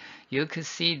calculated. You could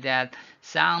see that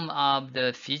some of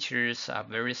the features are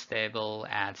very stable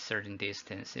at certain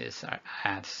distances,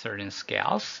 at certain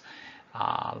scales,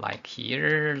 like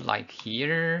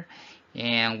here.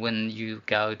 And when you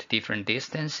go to different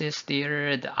distances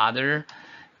there, the other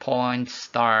points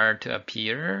start to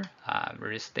appear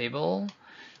very stable.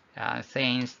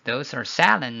 Things, those are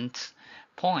silent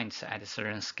points at a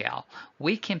certain scale.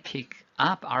 We can pick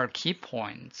up our key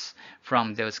points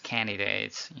from those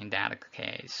candidates in that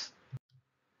case.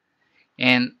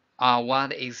 And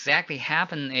what exactly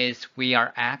happened is we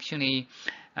are actually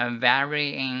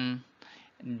varying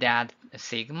that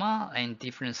sigma in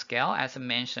different scale, as I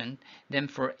mentioned. Then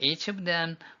for each of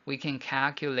them, we can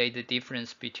calculate the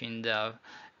difference between the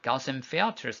Gaussian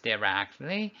filters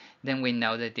directly. Then we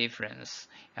know the difference.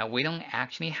 We don't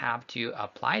actually have to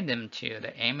apply them to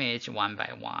the image one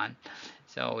by one.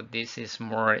 So this is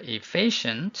more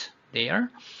efficient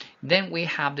there. Then we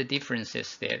have the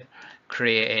differences that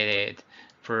created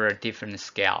for different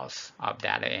scales of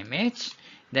that image.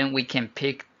 Then we can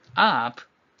pick up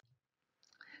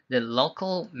the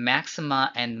local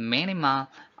maxima and minima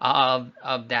of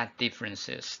that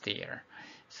differences there.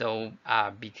 So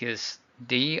because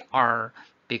they are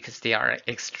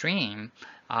extreme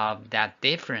of that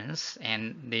difference,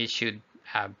 and they should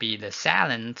be the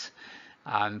silent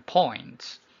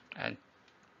points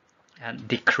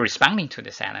corresponding to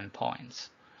the silent points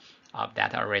of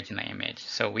that original image.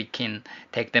 So we can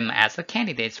take them as the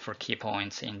candidates for key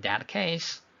points in that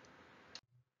case.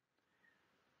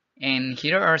 And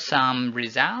here are some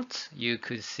results. You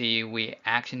could see we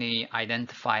actually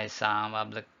identify some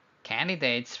of the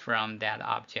candidates from that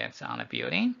objects on a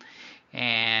building,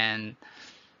 and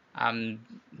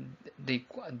they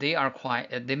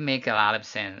make a lot of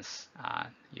sense.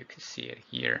 You can see it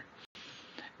here,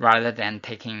 rather than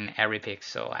taking every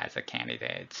pixel as a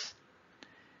candidate.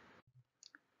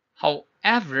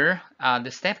 However,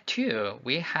 the step 2,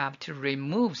 we have to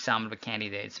remove some of the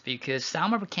candidates because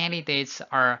some of the candidates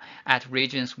are at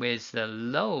regions with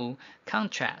low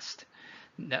contrast.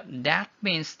 That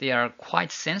means they are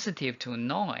quite sensitive to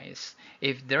noise.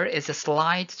 If there is a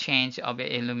slight change of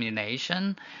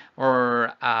illumination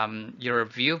or your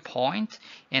viewpoint,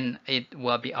 and it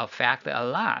will be affected a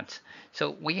lot.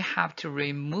 So we have to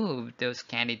remove those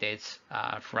candidates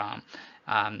from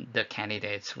the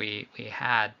candidates we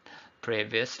had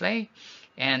previously.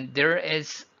 And there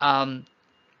is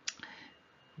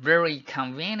very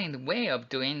convenient way of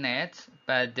doing it,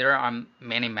 but there are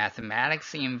many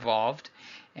mathematics involved,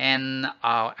 and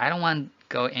I don't want to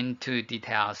go into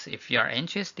details. If you are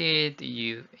interested,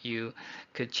 you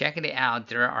could check it out.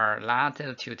 There are a lot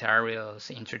of tutorials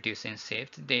introducing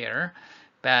SIFT there,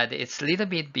 but it's a little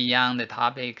bit beyond the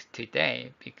topic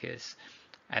today because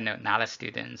I know not the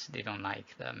students, they don't like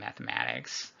the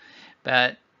mathematics.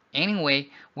 But anyway,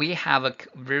 we have a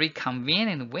very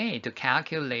convenient way to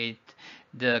calculate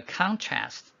the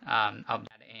contrast of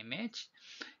that image.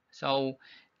 So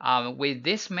with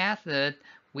this method,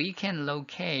 we can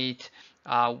locate,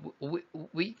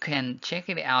 we can check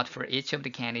it out for each of the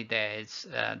candidates,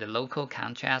 the local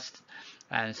contrast.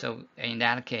 And so in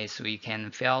that case, we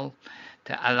can fill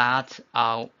a lot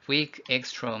of weak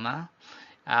extrema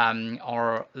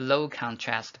or low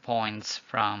contrast points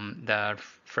from the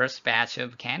first batch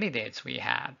of candidates we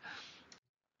had.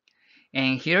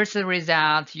 And here's the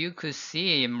result you could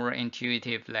see more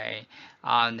intuitively.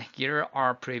 Here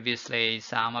are previously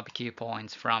some of the key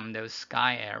points from the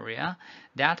sky area.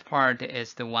 That part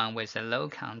is the one with a low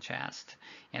contrast.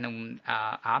 And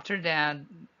after that,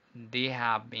 they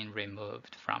have been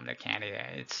removed from the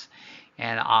candidates.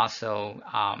 And also,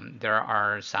 there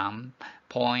are some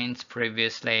points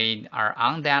previously are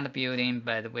on that building,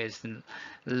 but with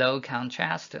low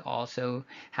contrast also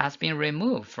has been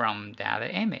removed from that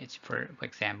image. For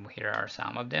example, here are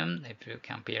some of them. If you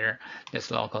compare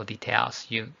these local details,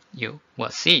 you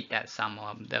will see that some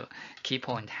of the key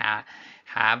points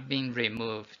have been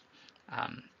removed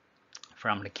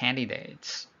from the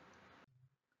candidates.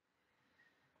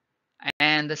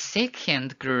 And the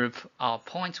second group of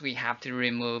points we have to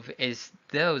remove is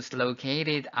those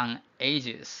located on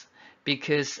edges,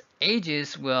 because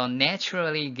edges will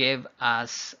naturally give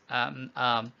us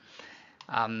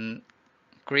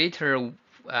greater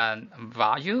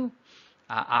value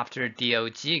after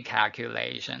DOG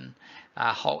calculation.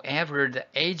 However, the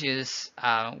edges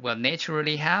will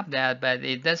naturally have that, but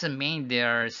it doesn't mean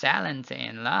they're silent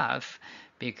enough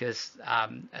because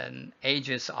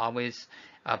edges always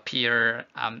appear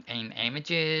in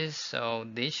images, so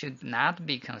they should not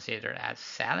be considered as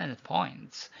silent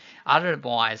points.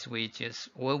 Otherwise, we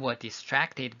were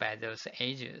distracted by those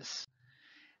edges.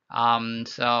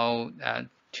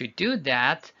 To do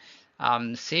that,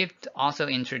 SIFT also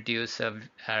introduced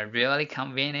a really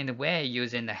convenient way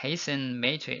using the Hazen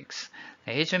matrix.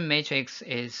 The Hazen matrix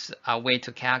is a way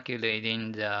to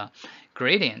calculating the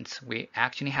gradients. We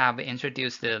actually have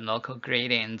introduced the local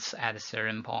gradients at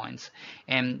certain points,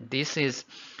 and this is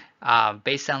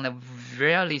based on a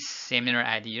really similar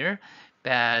idea,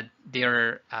 but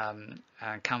they're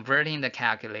converting the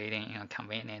calculating in a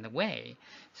convenient way.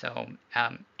 So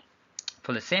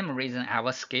for the same reason, I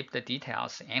will skip the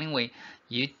details. Anyway,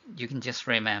 you can just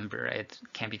remember it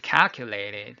can be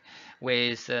calculated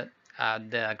with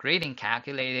the gradient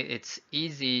calculated. It's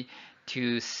easy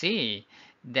to see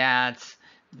that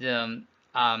the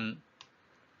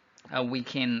we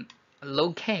can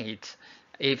locate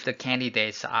if the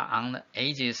candidates are on the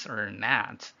edges or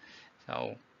not.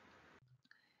 So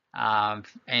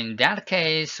in that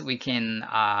case, we can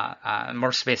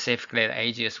more specifically, the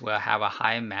edges will have a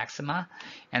high maxima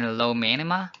and a low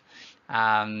minima.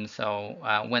 When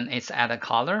it's at a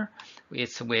color,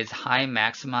 it's with high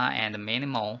maxima and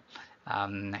minimal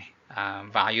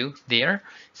value there.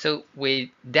 So with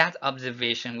that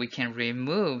observation, we can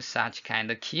remove such kind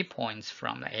of key points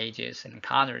from the edges and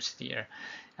colors there.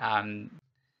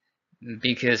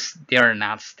 Because they are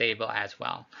not stable as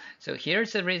well. So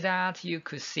here's the result. You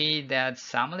could see that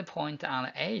some of the point on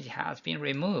the edge has been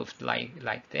removed,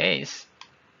 like this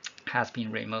has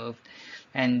been removed,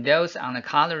 and those on the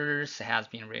colors has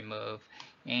been removed,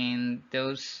 and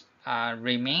those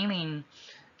remaining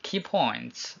key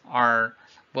points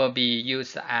will be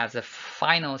used as a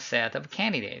final set of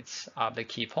candidates of the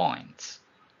key points.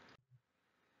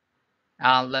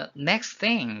 The next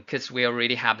thing, because we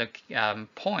already have the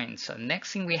points, so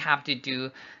next thing we have to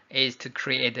do is to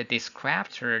create a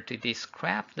descriptor to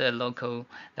describe the local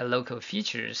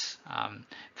features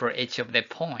for each of the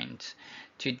points.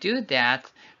 To do that,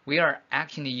 we are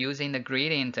actually using the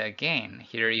gradient again.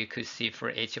 Here you could see for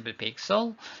each of the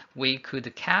pixel, we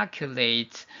could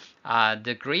calculate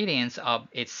the gradients of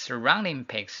its surrounding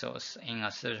pixels in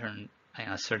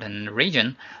a certain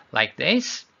region like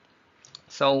this.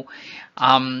 So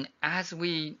as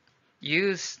we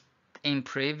used in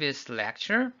previous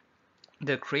lecture,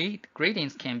 the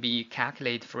gradients can be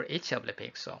calculated for each of the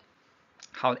pixel.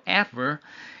 However,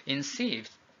 in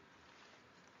SIFT,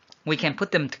 we can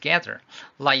put them together.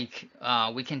 Like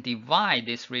we can divide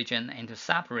this region into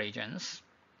subregions.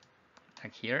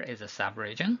 Like here is a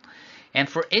subregion. And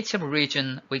for each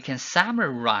region, we can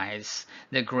summarize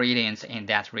the gradients in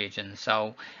that region.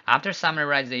 So after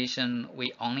summarization,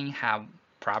 we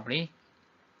probably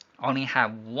only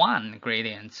have one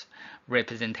gradient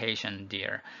representation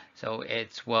there. So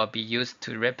it will be used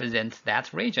to represent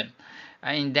that region.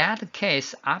 In that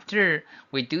case, after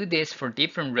we do this for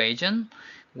different region,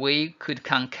 we could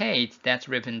concate that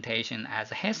representation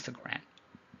as a histogram.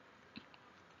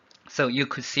 So you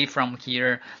could see from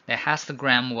here, the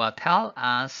histogram will tell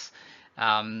us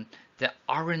the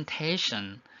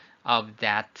orientation of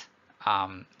that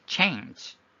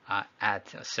change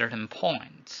at a certain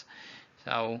point.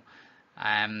 So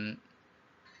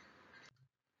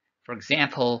for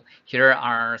example, here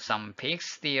are some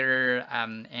peaks there,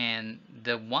 and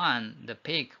the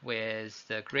peak with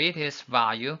the greatest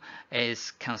value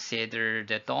is considered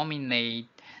the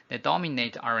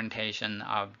dominate orientation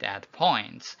of that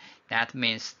point. That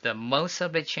means the most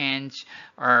of the change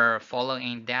are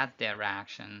following that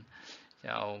direction.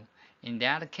 So in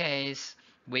that case,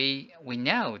 we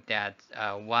know that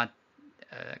what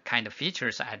kind of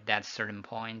features at that certain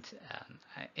point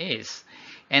is.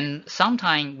 And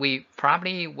sometimes we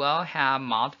probably will have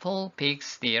multiple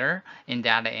peaks there in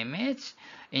that image.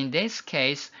 In this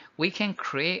case, we can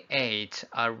create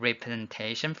a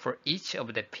representation for each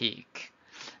of the peak.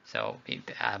 So,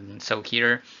 so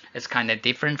here it's kind of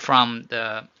different from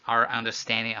our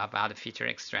understanding about the feature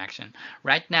extraction.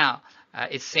 Right now,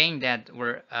 it's saying that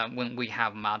when we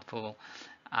have multiple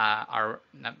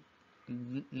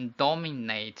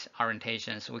dominate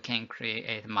orientations, we can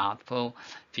create multiple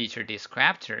feature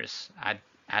descriptors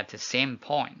at the same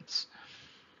points.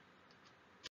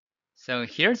 So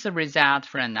here's the result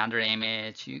for another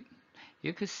image.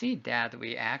 You could see that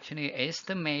we actually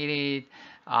estimated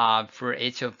for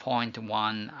each of point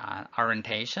one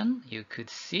orientation. You could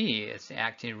see it's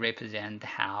actually represent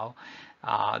how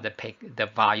the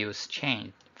values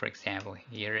change. For example,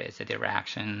 here is the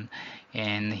direction,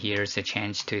 and here's the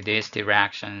change to this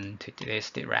direction, to this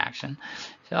direction.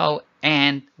 So,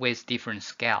 and with different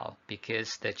scale,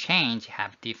 because the change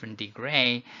have different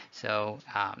degree, so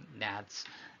that's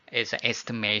is an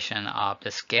estimation of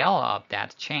the scale of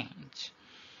that change.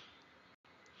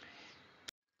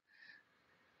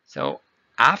 So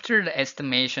after the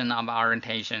estimation of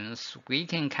orientations, we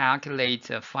can calculate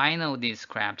the final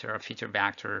descriptor or feature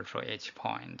vector for each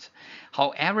point.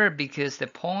 However, because the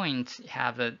points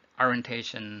have the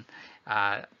orientation,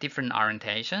 different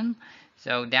orientation,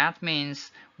 so that means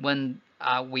when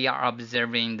we are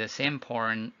observing the same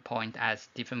point as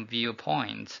different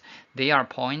viewpoints, they are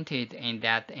pointed in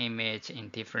that image in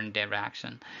different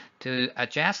direction. To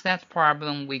address that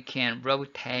problem, we can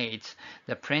rotate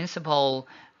the principal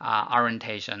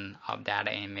orientation of that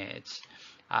image.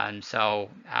 So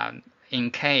in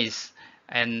case,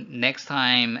 and next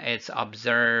time it's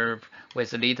observed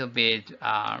with a little bit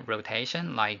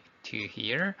rotation, like to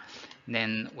here,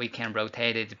 then we can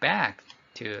rotate it back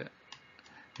to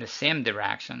the same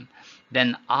direction.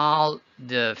 Then all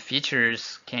the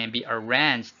features can be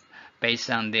arranged based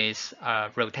on this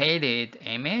rotated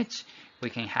image.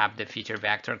 We can have the feature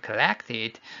vector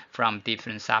collected from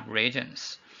different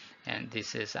subregions. And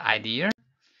this is the idea.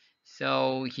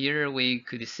 So here we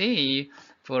could see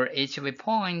for each of a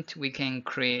point, we can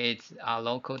create a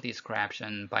local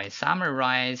description by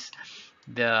summarize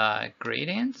the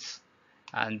gradients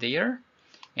there.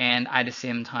 And at the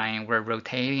same time, we're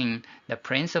rotating the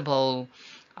principal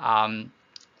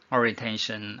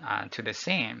orientation to the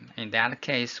same. In that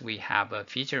case, we have a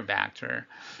feature vector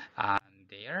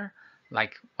there.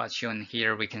 Like what's shown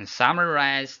here, we can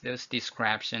summarize those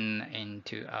description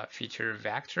into a feature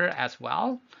vector as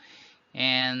well,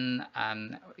 and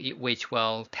which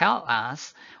will tell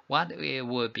us what it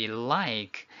would be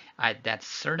like at that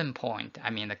certain point,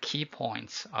 I mean the key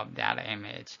points of that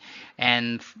image.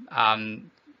 And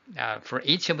for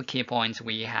each of the key points,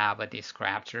 we have a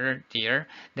descriptor there.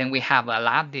 Then we have a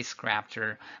lab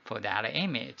descriptor for that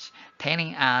image,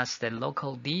 telling us the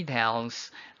local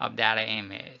details of that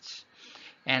image.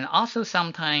 And also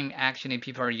sometimes actually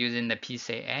people are using the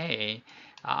PCA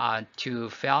to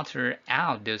filter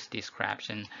out those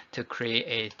descriptions to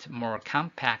create more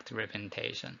compact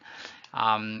representation.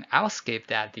 I'll skip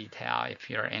that detail. If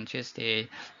you're interested,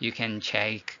 you can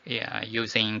check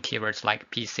using keywords like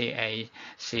PCA,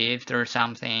 SIFT or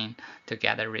something to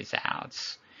get the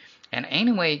results. And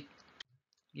anyway,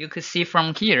 you could see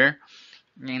from here,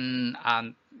 in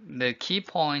the key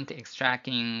point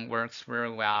extracting works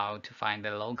very well to find the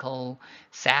local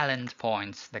salient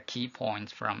points, the key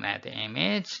points from that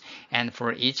image. And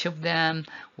for each of them,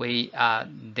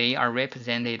 they are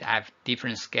represented at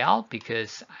different scale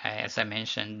because, as I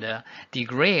mentioned, the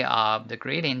degree of the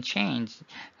gradient change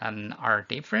are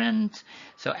different.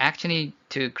 So actually,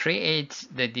 to create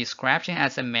the description,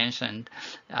 as I mentioned,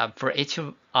 for each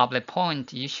of the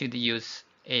point, you should use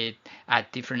it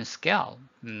at different scale.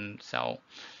 So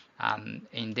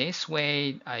in this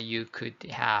way, you could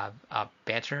have a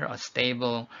better or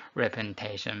stable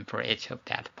representation for each of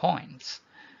that points.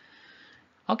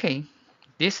 Okay,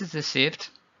 this is the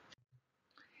SIFT.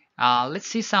 Let's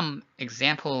see some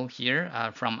example here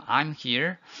from I'm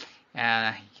here.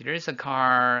 Here's a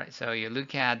car, so you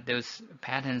look at those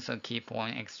patterns of key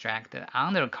point extracted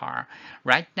on the car.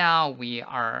 Right now, we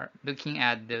are looking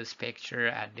at those picture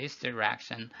at this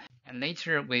direction, and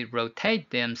later we rotate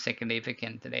them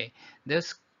significantly.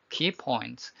 Those key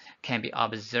points can be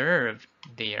observed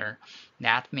there.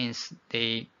 That means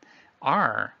they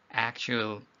are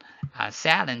actual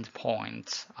salient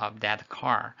points of that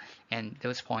car, and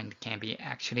those points can be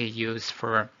actually used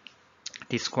for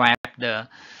describe the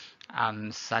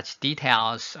such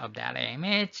details of that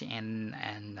image,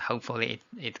 and hopefully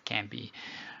it can be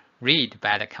read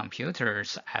by the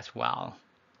computers as well.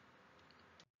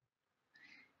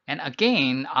 And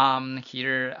again,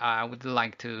 here I would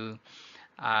like to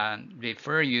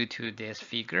refer you to this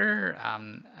figure.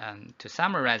 To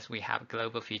summarize, we have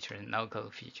global features and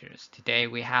local features. Today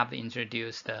we have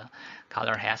introduced the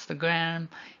color histogram,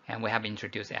 and we have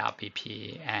introduced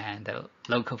LBP and the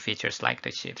local features like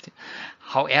the shift.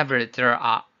 However, there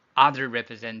are other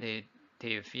representative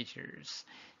features.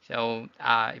 So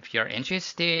if you're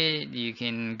interested, you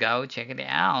can go check it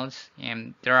out.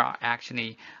 And there are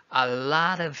actually a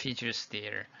lot of features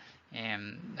there.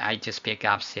 And I just pick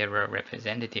up several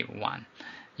representative one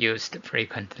used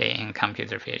frequently in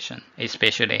computer vision,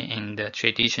 especially in the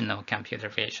traditional computer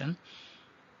vision.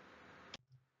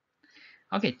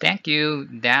 Okay, thank you.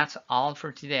 That's all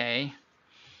for today.